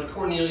stated, but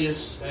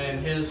Cornelius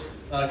and his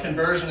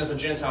conversion as a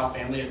Gentile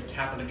family, it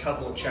happened a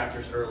couple of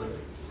chapters earlier.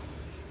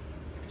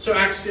 So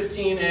Acts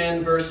 15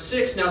 and verse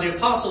 6, now the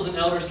apostles and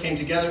elders came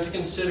together to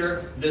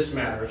consider this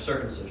matter of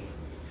circumcision.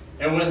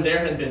 And when there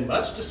had been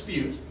much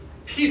dispute,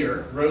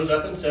 Peter rose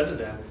up and said to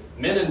them,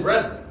 men and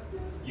brethren,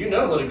 you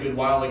know that a good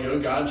while ago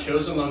God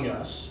chose among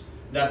us,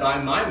 that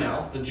by my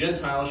mouth the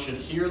Gentiles should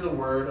hear the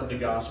word of the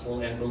gospel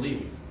and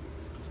believe.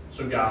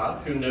 So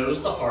God, who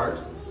knows the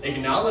heart,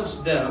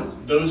 acknowledged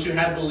them, those who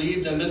had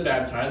believed and been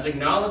baptized,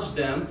 acknowledged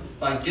them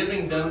by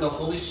giving them the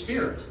Holy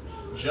Spirit,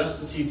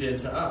 just as he did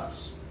to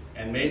us,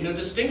 and made no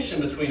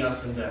distinction between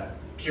us and them,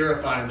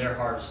 purifying their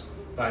hearts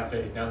by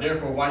faith. Now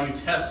therefore, why do you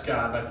test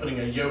God by putting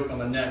a yoke on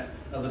the neck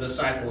of the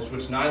disciples,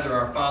 which neither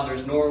our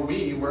fathers nor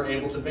we were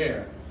able to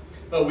bear?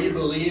 But we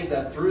believe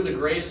that through the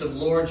grace of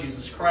Lord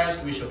Jesus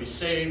Christ we shall be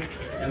saved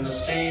in the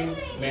same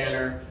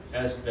manner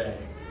as they.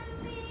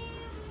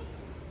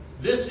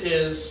 This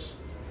is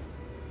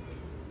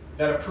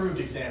that approved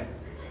example.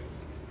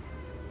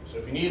 So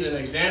if you need an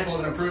example of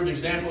an approved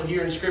example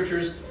here in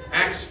Scriptures,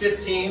 Acts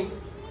 15,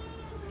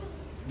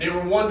 they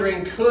were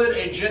wondering, could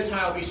a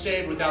Gentile be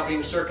saved without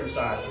being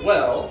circumcised?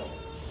 Well,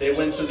 they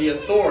went to the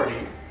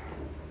authority.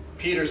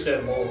 Peter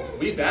said, well,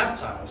 we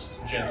baptized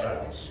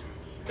Gentiles.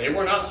 They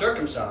were not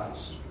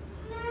circumcised.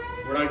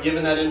 We're not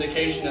given that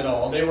indication at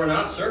all. They were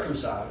not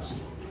circumcised.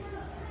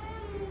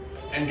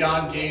 And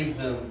God gave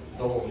them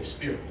the Holy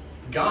Spirit.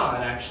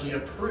 God actually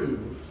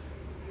approved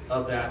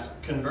of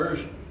that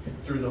conversion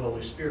through the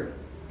Holy Spirit.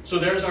 So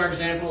there's our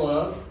example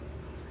of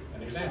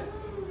an example.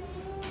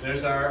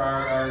 There's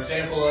our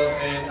example of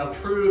an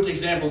approved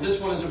example. This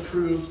one is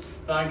approved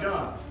by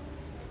God.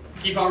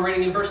 Keep on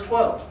reading in verse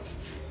 12.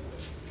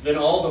 Then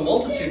all the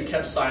multitude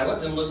kept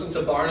silent and listened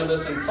to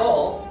Barnabas and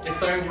Paul,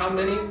 declaring how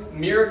many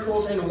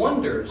miracles and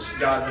wonders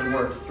God had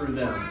worked through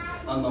them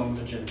among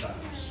the Gentiles.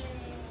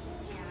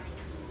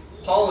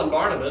 Paul and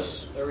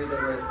Barnabas, did I read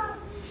that right?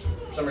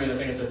 For some reason I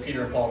think I said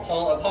Peter and Paul.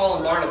 Paul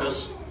and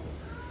Barnabas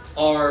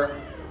are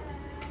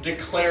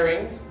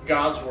declaring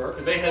God's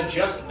work. They had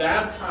just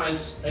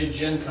baptized a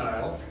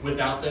Gentile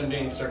without them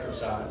being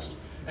circumcised.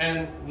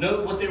 And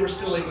note what they were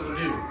still able to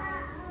do.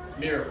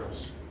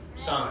 Miracles,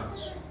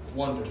 signs,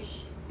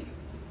 wonders.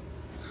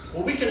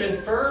 Well, we can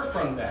infer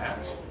from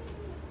that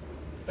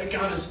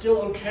God is still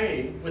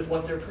okay with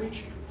what they're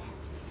preaching.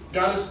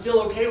 God is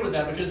still okay with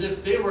that, because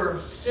if they were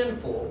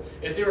sinful,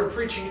 if they were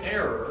preaching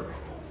error,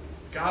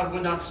 God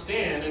would not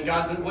stand and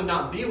God would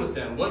not be with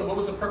them. What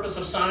was the purpose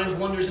of signs,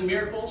 wonders, and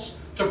miracles?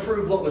 To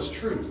prove what was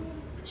true.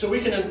 So we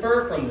can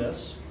infer from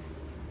this.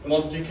 The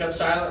multitude kept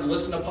silent and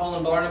listened to Paul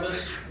and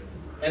Barnabas,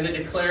 and they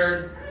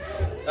declared,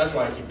 that's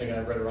why I keep thinking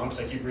I've read it wrong,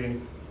 because I keep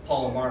reading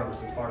Paul and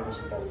Barnabas. It's Barnabas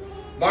and Paul.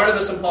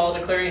 Barnabas and Paul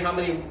declaring how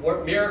many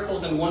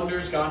miracles and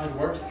wonders God had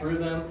worked through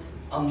them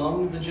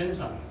among the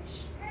Gentiles.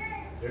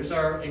 There's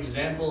our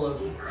example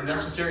of a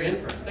necessary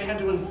inference. They had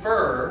to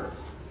infer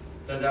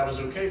that that was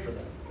okay for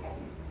them.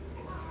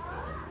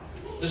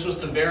 This was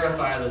to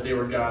verify that they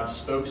were God's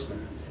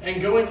spokesmen.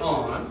 And going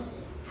on,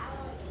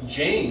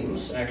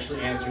 James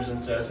actually answers and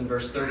says in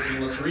verse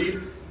 13, let's read,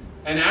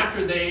 and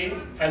after they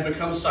had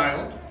become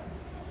silent,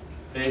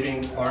 they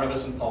being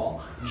Barnabas and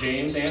Paul,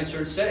 James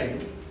answered,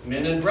 saying,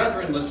 men and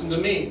brethren, listen to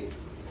me.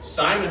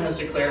 Simon has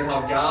declared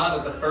how God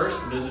at the first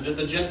visited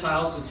the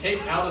Gentiles to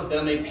take out of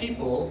them a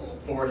people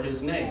for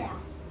his name.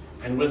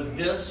 And with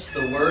this,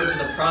 the words of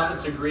the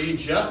prophets agree,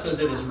 just as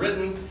it is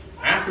written,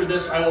 after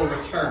this I will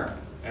return,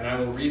 and I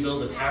will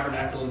rebuild the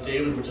tabernacle of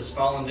David, which has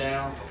fallen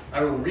down.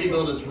 I will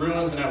rebuild its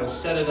ruins, and I will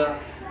set it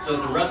up, so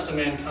that the rest of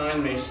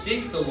mankind may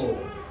seek the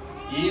Lord,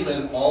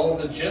 even all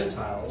the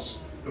Gentiles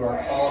who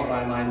are called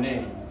by my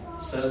name,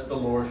 says the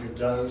Lord who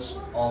does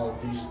all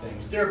of these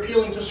things. They're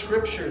appealing to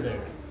Scripture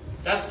there.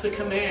 That's the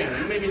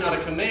command. Maybe not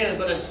a command,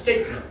 but a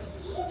statement.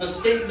 The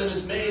statement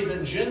is made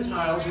that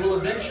Gentiles will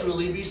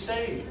eventually be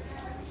saved.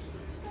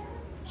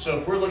 So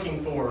if we're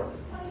looking for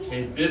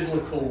a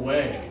biblical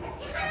way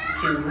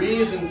to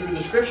reason through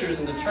the Scriptures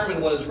and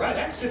determine what is right,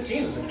 Acts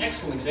 15 is an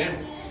excellent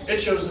example. It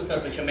shows us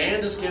that the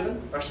command is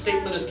given, or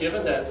statement is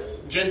given,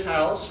 that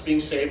Gentiles being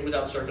saved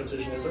without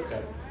circumcision is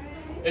okay.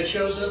 It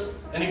shows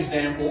us an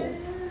example.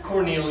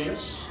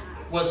 Cornelius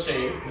was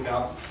saved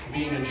without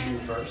being a Jew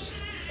first.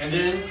 And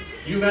then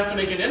you have to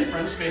make an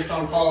inference based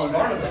on Paul and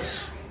Barnabas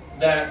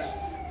that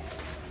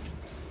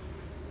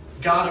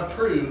God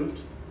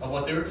approved of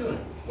what they were doing,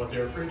 what they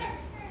were preaching.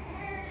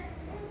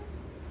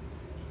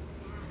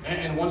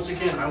 And once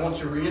again, I want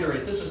to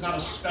reiterate, this is not a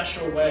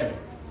special way.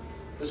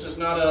 This is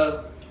not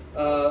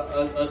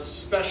a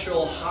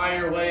special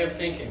higher way of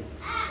thinking.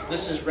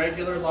 This is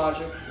regular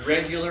logic,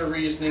 regular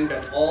reasoning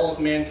that all of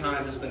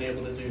mankind has been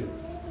able to do.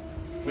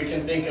 We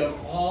can think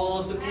of all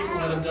of the people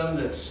that have done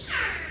this.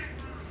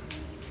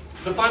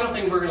 The final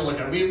thing we're going to look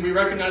at, we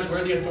recognize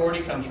where the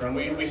authority comes from.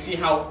 We see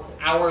how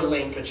our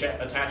link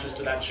attaches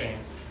to that chain.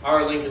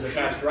 Our link is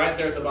attached right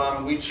there at the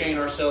bottom. We chain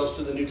ourselves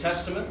to the New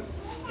Testament.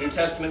 The New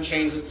Testament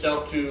chains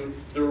itself to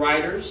the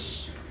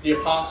writers, the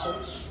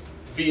apostles,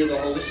 via the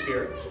Holy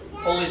Spirit.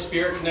 Holy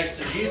Spirit connects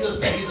to Jesus.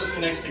 Jesus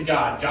connects to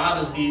God.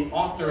 God is the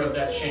author of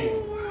that chain,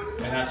 and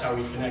that's how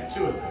we connect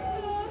to it.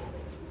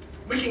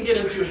 We can get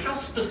into how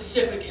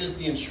specific is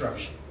the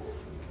instruction.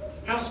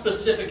 How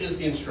specific is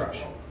the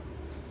instruction?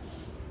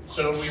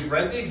 So we've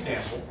read the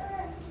example.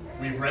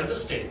 We've read the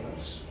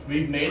statements.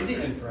 We've made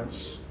the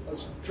inference.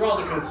 Let's draw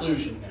the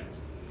conclusion now.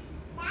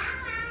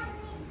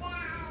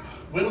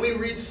 When we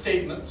read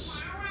statements,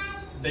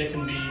 they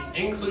can be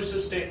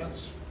inclusive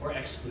statements or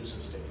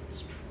exclusive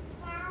statements.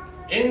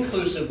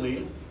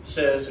 Inclusively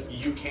says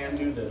you can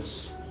do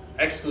this.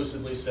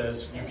 Exclusively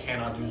says you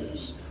cannot do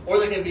this. Or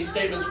they can be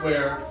statements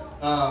where,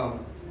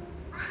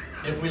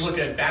 if we look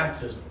at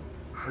baptism,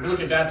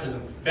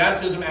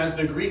 baptism as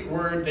the Greek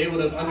word, they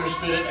would have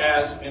understood it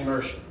as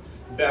immersion.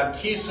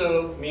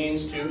 Baptizo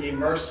means to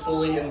immerse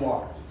fully in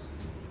water.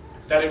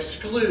 That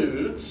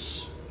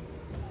excludes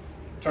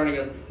turning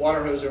a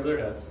water hose over their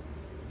head.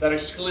 That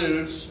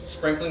excludes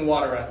sprinkling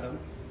water at them.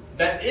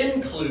 That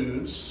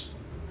includes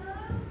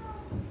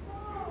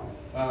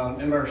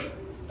immersion.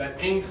 That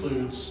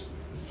includes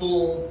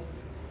full,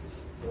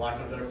 for lack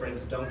of a better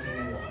phrase, dunking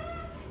in water.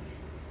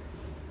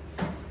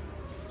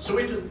 So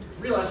we have to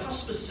realize how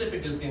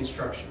specific is the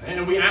instruction.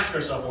 And we ask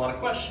ourselves a lot of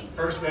questions.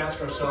 First, we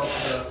ask ourselves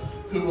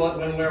who, what,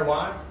 when, where,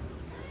 why.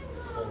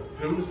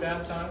 Who was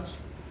baptized?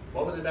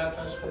 What were they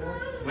baptized for?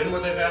 When were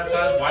they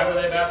baptized? Why were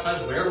they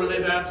baptized? Where were they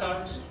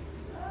baptized?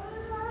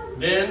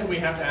 Then we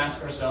have to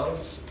ask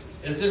ourselves,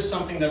 is this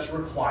something that's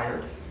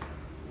required?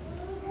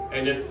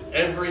 And if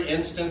every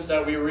instance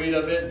that we read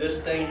of it,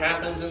 this thing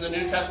happens in the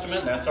New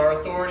Testament, that's our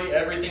authority,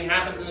 everything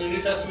happens in the New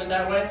Testament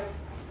that way?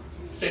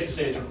 safe to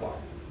say it's required.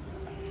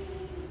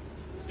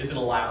 Is it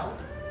allowed?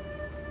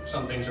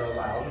 Some things are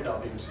allowed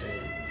without being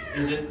stated.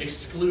 Is it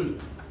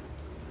excluded?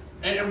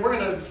 And we're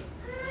going to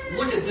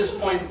look at this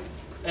point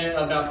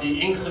about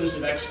the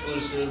inclusive,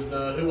 exclusive,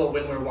 the who, what,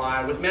 when, where,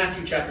 why, with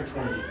Matthew chapter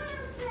 28.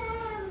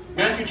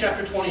 Matthew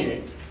chapter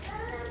 28,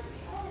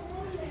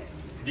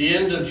 the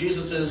end of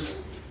Jesus'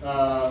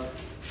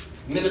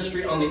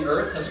 ministry on the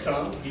earth has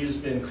come. He has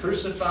been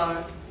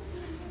crucified,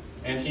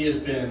 and he has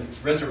been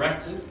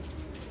resurrected,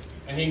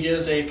 and he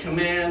gives a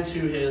command to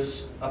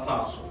his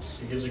apostles.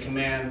 He gives a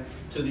command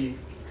to the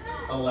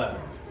 11.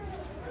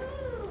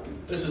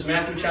 This is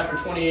Matthew chapter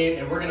 28,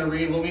 and we're going to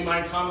read what we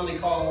might commonly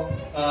call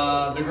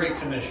the Great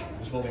Commission,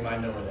 is what we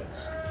might know it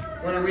as.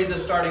 We're going to read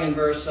this starting in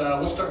verse,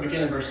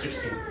 begin in verse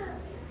 16.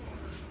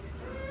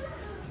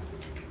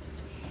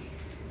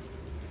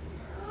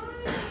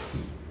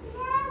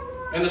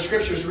 And the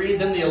scriptures read,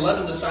 Then the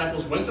 11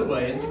 disciples went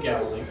away into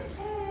Galilee,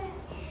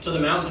 to the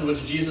mountain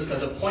which Jesus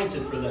had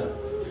appointed for them.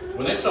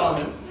 When they saw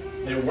him,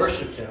 they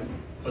worshipped him,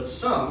 but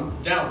some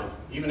doubted.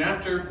 Even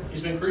after he's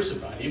been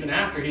crucified, even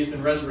after he's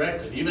been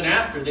resurrected, even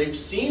after they've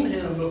seen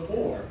him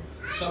before,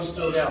 some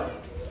still doubted.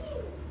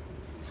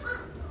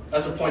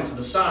 That's a point to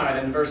the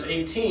side. In verse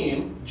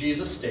 18,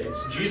 Jesus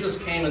states, Jesus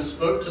came and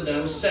spoke to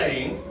them,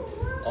 saying,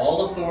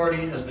 All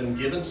authority has been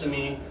given to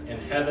me in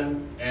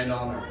heaven and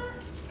on earth.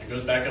 It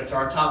goes back up to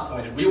our top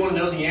point. If we want to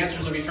know the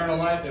answers of eternal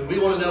life, if we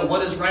want to know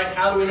what is right,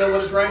 how do we know what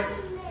is right?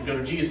 We go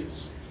to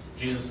Jesus.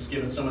 Jesus has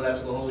given some of that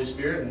to the Holy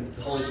Spirit, and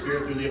the Holy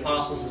Spirit through the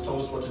apostles has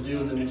told us what to do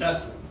in the New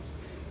Testament.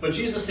 But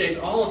Jesus states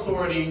all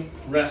authority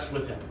rests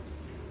with him.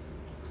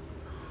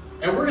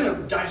 And we're going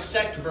to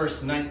dissect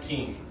verse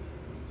 19.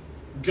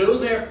 Go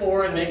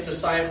therefore and make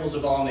disciples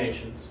of all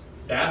nations,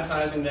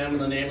 baptizing them in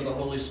the name of the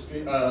Holy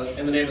Spirit,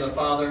 in the name of the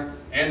Father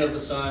and of the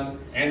Son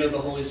and of the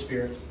Holy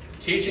Spirit,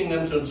 teaching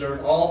them to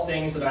observe all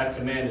things that I have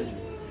commanded you.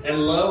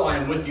 And lo, I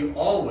am with you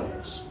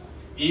always,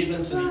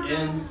 even to the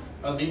end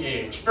of the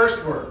age.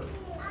 First word,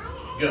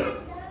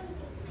 go.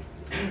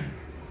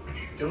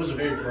 Go is a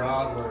very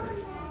broad word.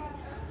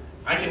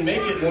 I can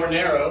make it more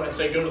narrow and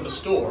say go to the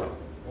store.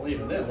 Well,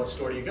 even then, what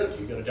store do you go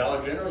to? You go to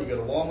Dollar General, you go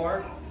to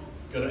Walmart,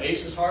 you go to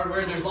Aces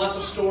Hardware. There's lots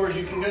of stores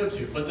you can go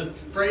to. But the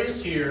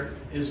phrase here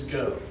is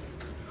go.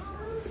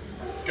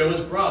 Go is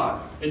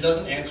broad. It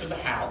doesn't answer the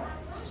how.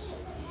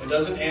 It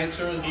doesn't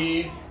answer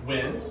the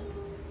when.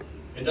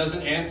 It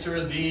doesn't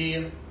answer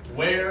the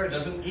where. It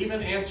doesn't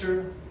even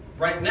answer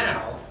right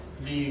now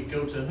the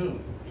go to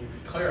whom.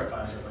 It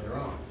clarifies it later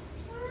on.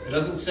 It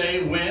doesn't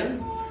say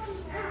when.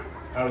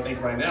 I would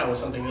think right now with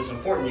something this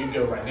important, you'd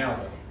go right now,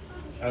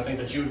 though. I would think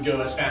that you would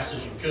go as fast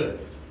as you could.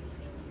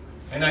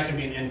 And that can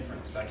be an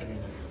inference. That can be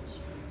an inference.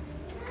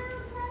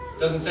 It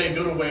doesn't say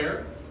go to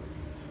where.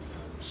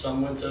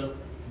 Some went to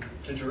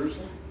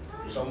Jerusalem.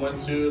 Some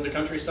went to the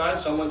countryside.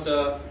 Some went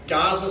to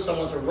Gaza. Some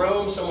went to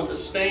Rome. Some went to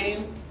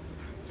Spain.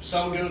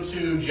 Some go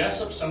to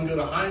Jessup. Some go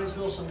to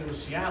Hinesville. Some go to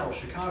Seattle,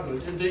 Chicago.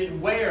 The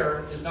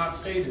where is not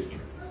stated here.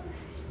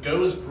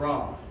 Go is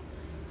broad.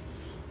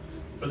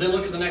 But then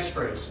look at the next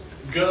phrase.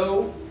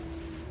 Go,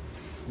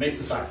 make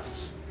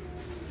disciples.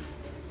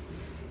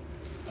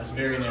 That's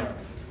very narrow.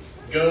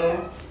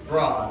 Go,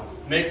 broad.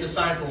 Make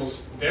disciples,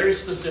 very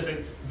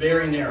specific,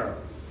 very narrow.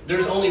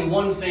 There's only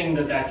one thing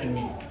that can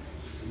mean.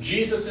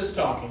 Jesus is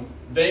talking.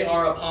 They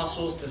are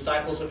apostles,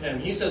 disciples of him.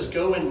 He says,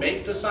 go and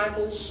make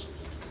disciples.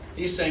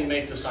 He's saying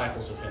make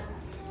disciples of him.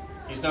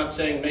 He's not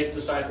saying make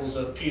disciples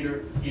of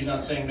Peter. He's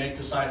not saying make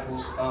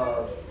disciples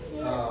of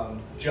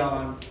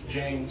John,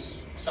 James,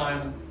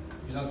 Simon.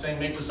 He's not saying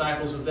make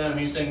disciples of them.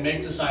 He's saying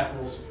make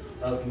disciples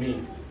of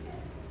me.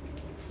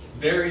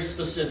 Very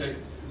specific,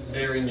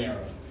 very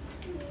narrow.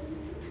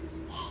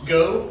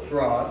 Go,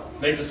 broad.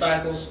 Make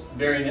disciples,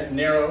 very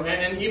narrow.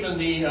 And even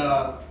the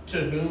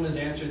to whom is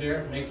answered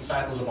there. Make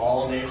disciples of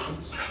all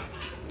nations.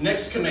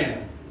 Next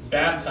command,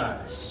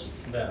 baptize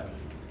them.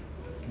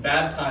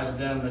 Baptize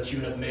them that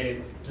you have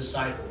made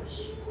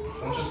disciples.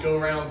 Don't just go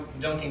around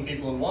dunking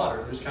people in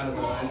water. There's kind of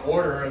an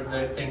order of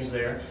the things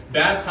there.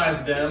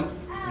 Baptize them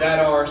that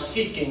are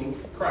seeking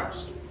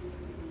Christ.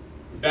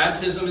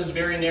 Baptism is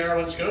very narrow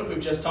in scope. We've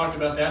just talked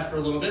about that for a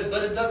little bit,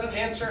 but it doesn't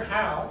answer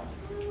how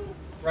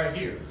right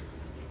here.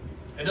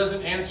 It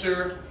doesn't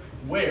answer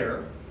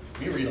where.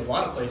 We read a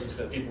lot of places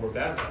that people were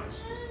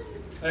baptized.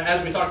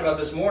 As we talked about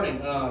this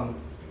morning,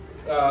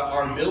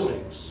 our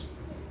buildings.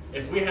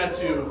 If we had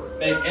to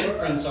make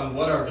inference on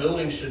what our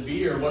buildings should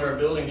be or what our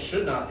buildings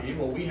should not be,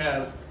 well, we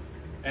have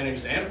an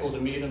example to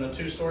meet in a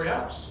 2-story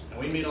house, and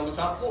we meet on the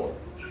top floor.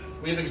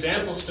 We have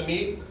examples to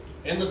meet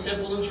in the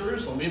temple in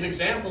Jerusalem. We have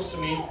examples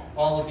to meet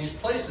all of these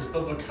places,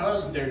 but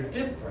because they're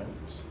different,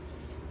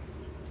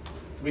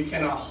 we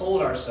cannot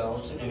hold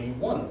ourselves to any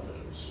one of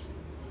those.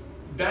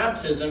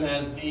 Baptism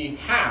as the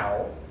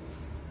how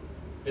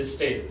is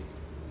stated.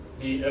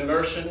 The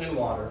immersion in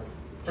water,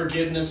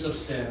 forgiveness of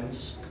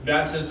sins,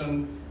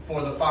 baptism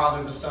for the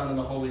Father, the Son, and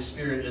the Holy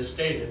Spirit is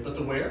stated. But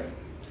the where?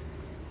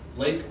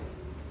 Lake,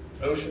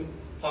 ocean,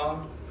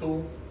 pond,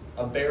 pool,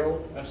 a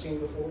barrel I've seen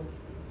before,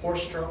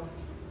 horse trough,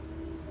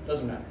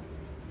 doesn't matter.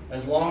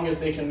 as long as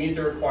they can meet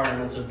the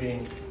requirements of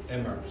being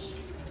immersed.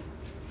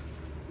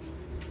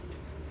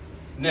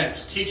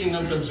 Next, teaching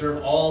them to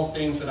observe all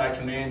things that I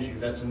command you.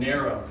 That's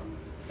narrow.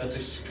 That's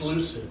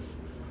exclusive.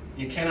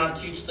 You cannot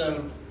teach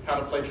them how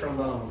to play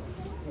trombone.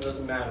 It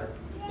doesn't matter.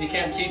 You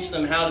can't teach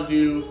them how to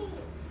do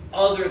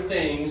other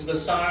things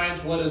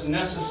besides what is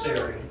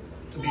necessary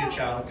to be a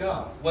child of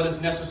God. What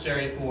is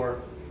necessary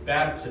for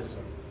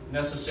baptism,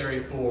 necessary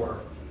for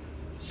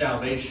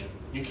salvation.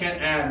 You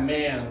can't add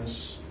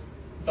man's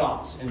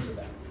thoughts into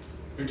that.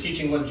 You're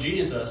teaching what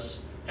Jesus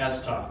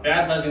has taught,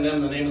 baptizing them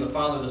in the name of the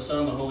Father, the Son,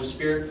 and the Holy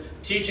Spirit,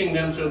 teaching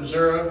them to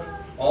observe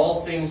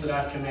all things that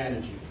I've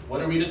commanded you.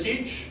 What are we to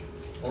teach?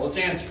 Well, let's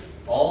answer.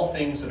 All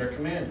things that are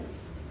commanded.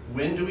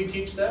 When do we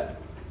teach that?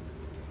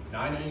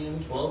 9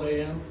 a.m., 12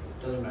 a.m.,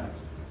 doesn't matter.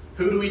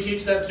 Who do we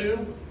teach that to?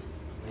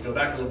 We go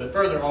back a little bit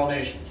further, all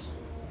nations.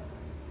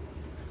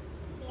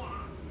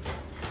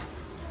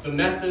 The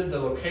method, the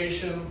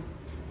location,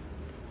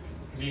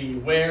 the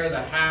where,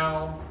 the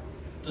how.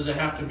 Does it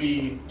have to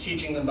be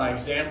teaching them by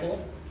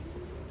example?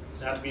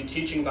 Does it have to be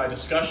teaching by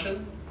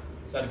discussion?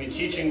 Does it have to be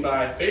teaching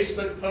by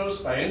Facebook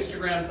post, by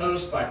Instagram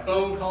post, by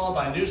phone call,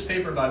 by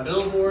newspaper, by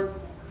billboard?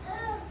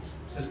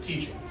 It says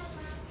teaching.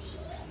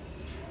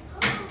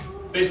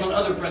 Based on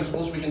other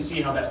principles, we can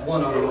see how that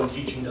one-on-one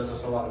teaching does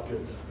us a lot of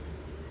good.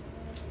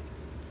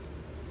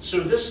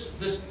 So this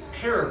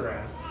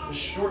paragraph, this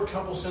short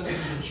couple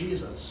sentences of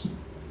Jesus,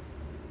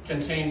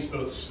 contains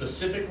both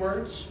specific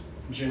words,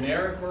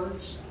 generic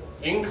words,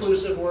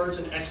 inclusive words,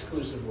 and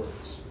exclusive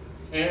words.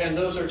 And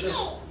those are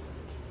just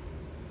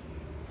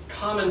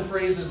common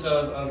phrases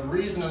of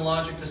reason and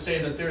logic to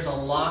say that there's a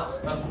lot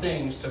of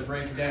things to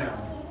break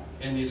down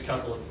in these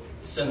couple of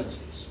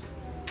sentences.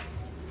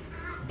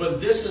 But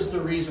this is the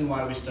reason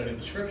why we study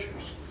the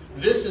Scriptures.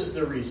 This is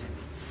the reason.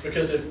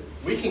 Because if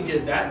we can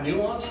get that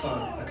nuanced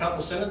on a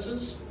couple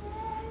sentences,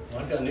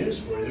 well, I've got news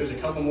for you. There's a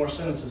couple more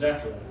sentences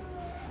after that.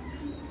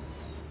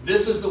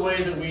 This is the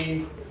way that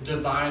we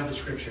divide the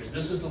Scriptures.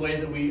 This is the way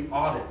that we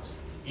audit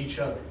each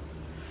other.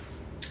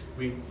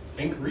 We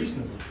think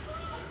reasonably.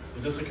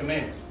 Is this a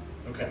command?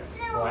 Okay,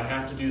 well, I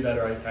have to do that,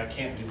 or I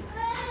can't do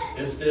that.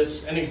 Is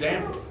this an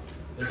example?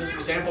 Is this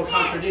example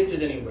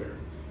contradicted anywhere?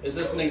 Is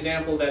this an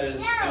example that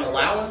is an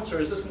allowance, or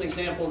is this an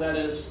example that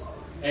is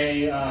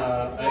a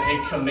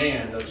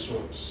command of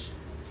sorts?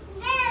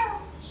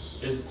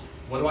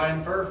 What do I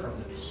infer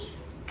from this?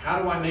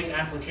 How do I make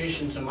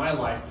application to my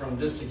life from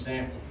this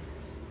example?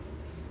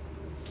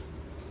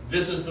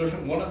 This is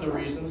one of the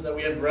reasons that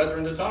we have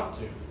brethren to talk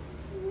to.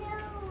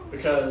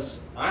 Because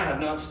I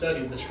have not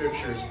studied the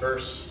Scriptures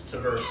verse to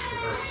verse to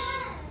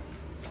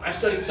verse. I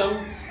studied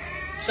some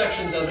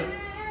sections of it,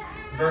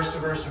 verse to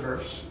verse to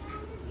verse.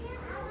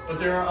 But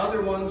there are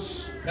other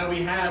ones that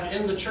we have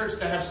in the church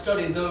that have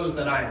studied those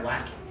that I am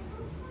lacking.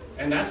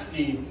 And that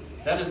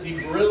is the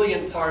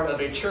brilliant part of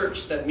a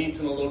church that meets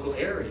in a local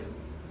area.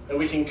 That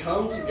we can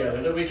come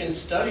together, that we can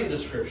study the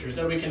Scriptures,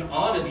 that we can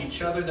audit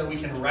each other, that we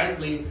can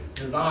rightly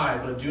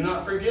divide. But do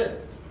not forget.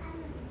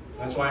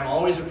 That's why I'm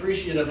always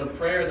appreciative of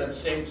prayer that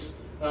states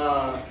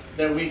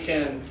that we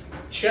can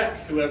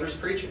check whoever's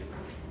preaching.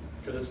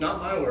 Because it's not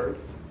my word.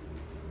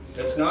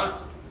 It's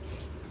not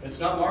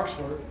Mark's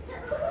word.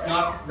 It's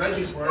not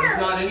Reggie's word. It's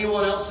not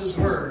anyone else's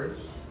word.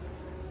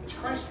 It's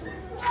Christ's word.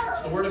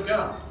 It's the Word of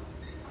God.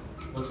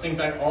 Let's think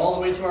back all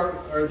the way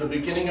to the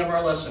beginning of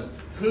our lesson.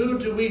 Who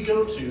do we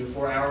go to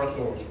for our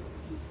authority?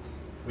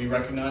 We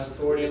recognize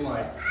authority in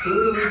life.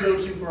 Who do we go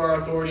to for our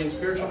authority in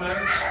spiritual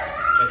matters?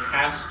 It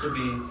has to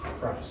be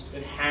Christ.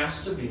 It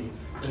has to be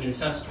the New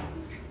Testament.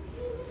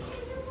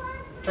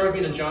 Turn with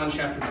me to John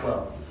chapter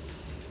 12.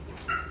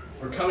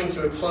 We're coming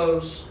to a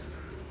close.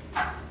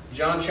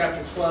 John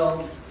chapter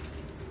 12.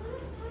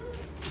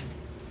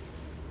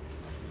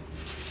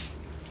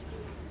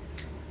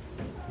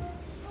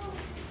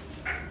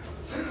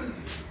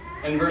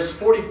 In verse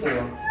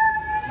 44,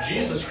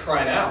 Jesus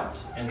cried out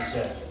and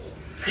said,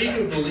 "He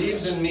who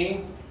believes in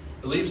me,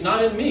 believes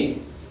not in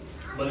me,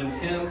 but in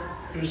him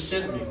who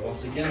sent me."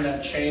 Once again,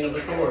 that chain of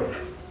authority.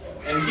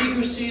 "And he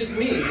who sees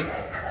me,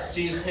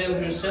 sees him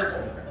who sent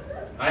me.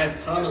 I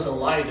have come as a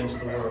light into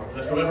the world,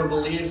 that whoever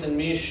believes in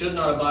me should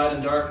not abide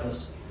in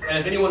darkness. And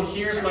if anyone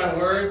hears my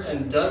words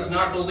and does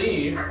not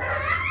believe,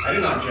 I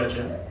do not judge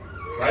him.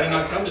 For I did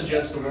not come to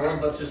judge the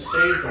world, but to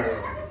save the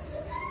world.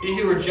 He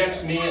who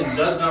rejects me and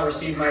does not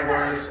receive my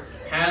words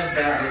has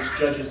that which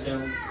judges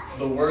him.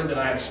 The word that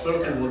I have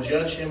spoken will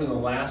judge him in the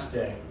last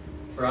day.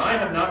 For I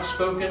have not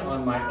spoken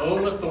on my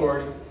own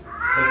authority,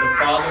 but the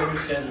Father who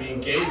sent me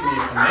gave me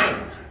a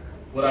command,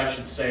 what I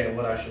should say and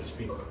what I should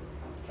speak.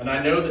 And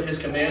I know that his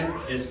command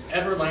is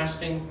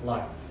everlasting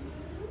life.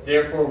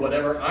 Therefore,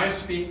 whatever I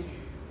speak,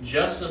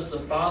 just as the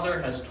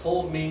Father has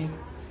told me,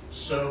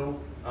 so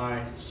I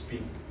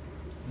speak."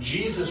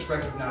 Jesus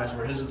recognized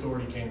where his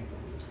authority came from.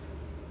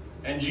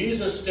 And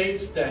Jesus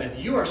states that if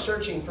you are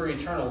searching for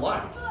eternal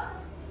life,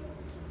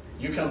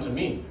 you come to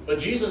me. But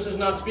Jesus is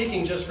not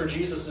speaking just for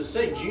Jesus'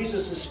 sake.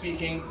 Jesus is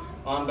speaking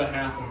on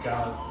behalf of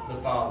God the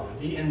Father,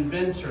 the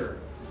inventor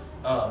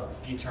of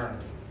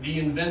eternity, the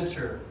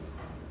inventor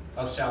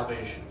of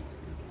salvation.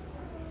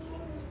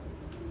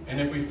 And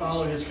if we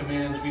follow his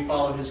commands, we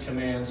follow his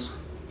commands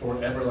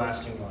for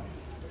everlasting life.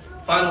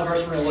 Final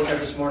verse we're going to look at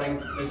this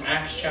morning is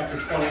Acts chapter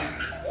 20.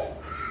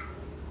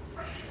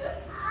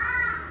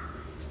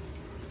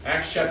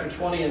 Acts chapter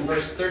 20 and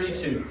verse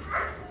 32.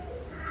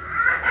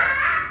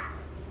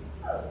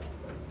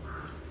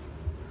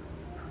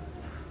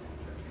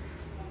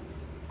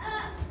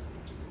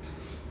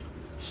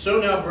 So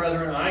now,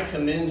 brethren, I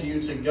commend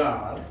you to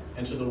God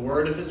and to the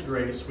word of his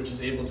grace, which is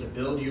able to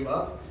build you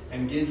up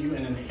and give you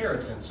an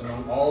inheritance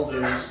among all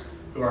those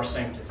who are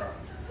sanctified.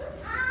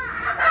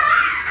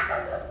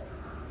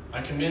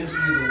 I commend to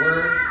you the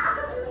word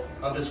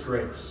of his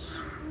grace.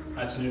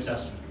 That's the New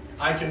Testament.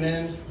 I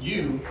commend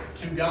you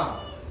to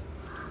God,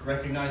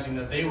 recognizing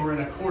that they were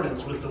in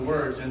accordance with the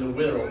words and the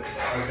will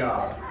of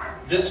God.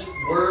 This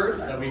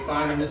word that we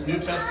find in this New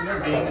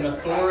Testament, being an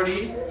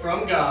authority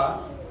from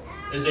God,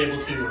 is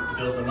able to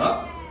build them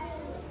up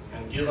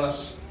and give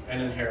us an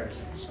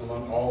inheritance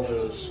among all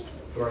those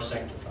who are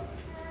sanctified.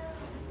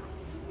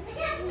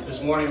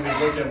 This morning we've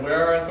looked at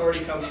where our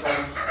authority comes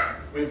from.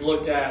 We've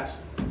looked at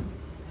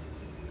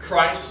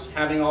Christ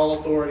having all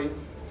authority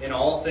in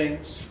all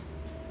things.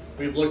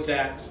 We've looked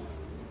at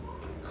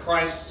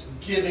Christ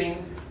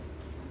giving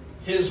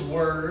his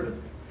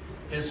word,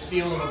 his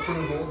seal of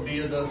approval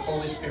via the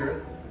Holy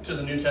Spirit to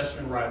the New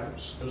Testament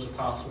writers, those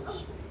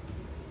apostles.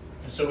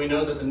 And so we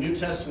know that the New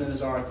Testament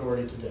is our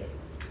authority today.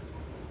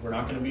 We're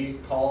not going to be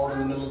called in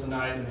the middle of the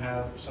night and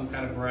have some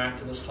kind of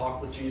miraculous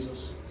talk with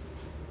Jesus.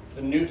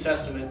 The New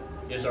Testament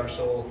is our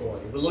sole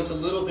authority. We looked a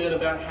little bit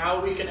about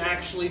how we can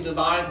actually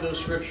divide those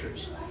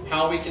scriptures.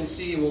 How we can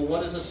see, well,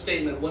 what is a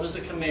statement? What is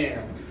a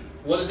command?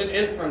 What is an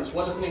inference?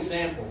 What is an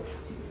example?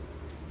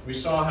 We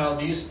saw how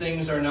these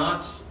things are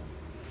not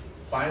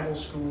Bible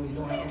school. You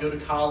don't have to go to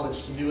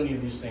college to do any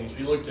of these things.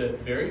 We looked at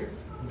very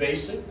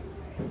basic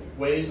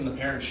ways in the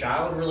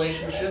parent-child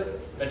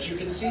relationship that you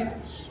can see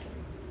this.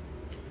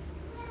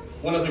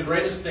 One of the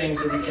greatest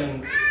things that we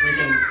can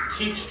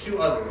teach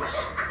to others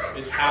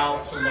is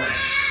how to learn,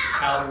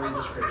 how to read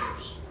the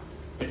Scriptures.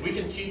 If we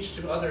can teach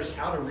to others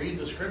how to read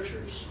the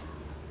Scriptures,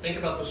 think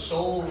about the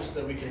souls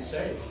that we can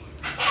save.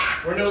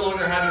 We're no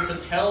longer having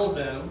to tell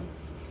them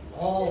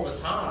all the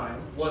time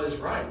what is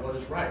right, what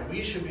is right.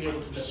 We should be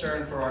able to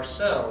discern for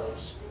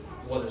ourselves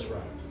what is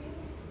right.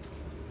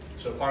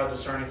 So part of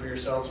discerning for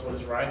yourselves what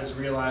is right is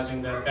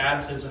realizing that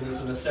baptism is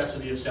a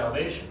necessity of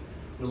salvation.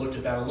 We looked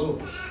at that a little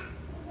bit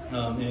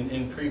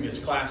in previous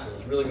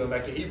classes, really going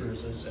back to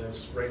Hebrews,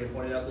 as Reagan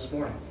pointed out this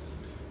morning.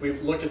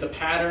 We've looked at the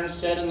patterns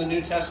set in the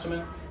New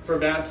Testament for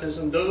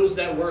baptism. Those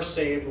that were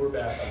saved were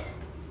baptized.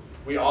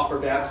 We offer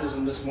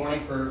baptism this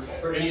morning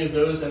for any of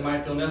those that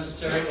might feel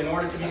necessary. In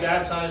order to be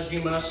baptized,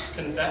 you must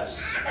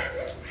confess.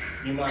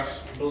 You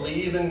must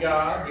believe in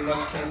God. You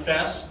must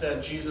confess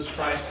that Jesus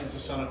Christ is the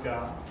Son of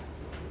God.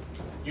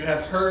 You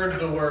have heard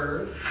the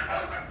word.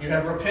 You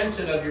have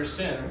repented of your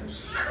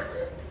sins.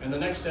 And the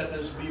next step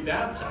is to be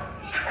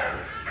baptized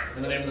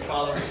in the name of the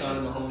Father, the Son,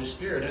 and the Holy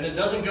Spirit. And it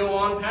doesn't go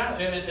on,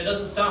 and it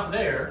doesn't stop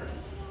there.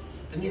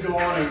 Then you go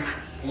on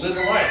and live a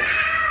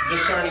life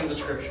discerning the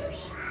Scriptures.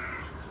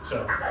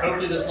 So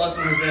hopefully this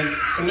lesson has been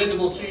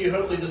commendable to you.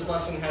 Hopefully this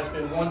lesson has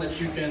been one that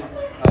you can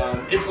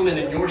implement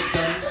in your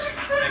studies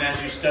and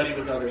as you study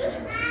with others as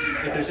well.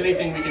 If there's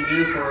anything we can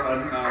do for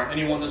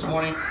anyone this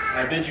morning,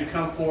 I bid you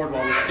come forward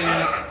while we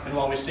stand and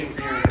while we sing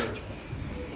for your encouragement.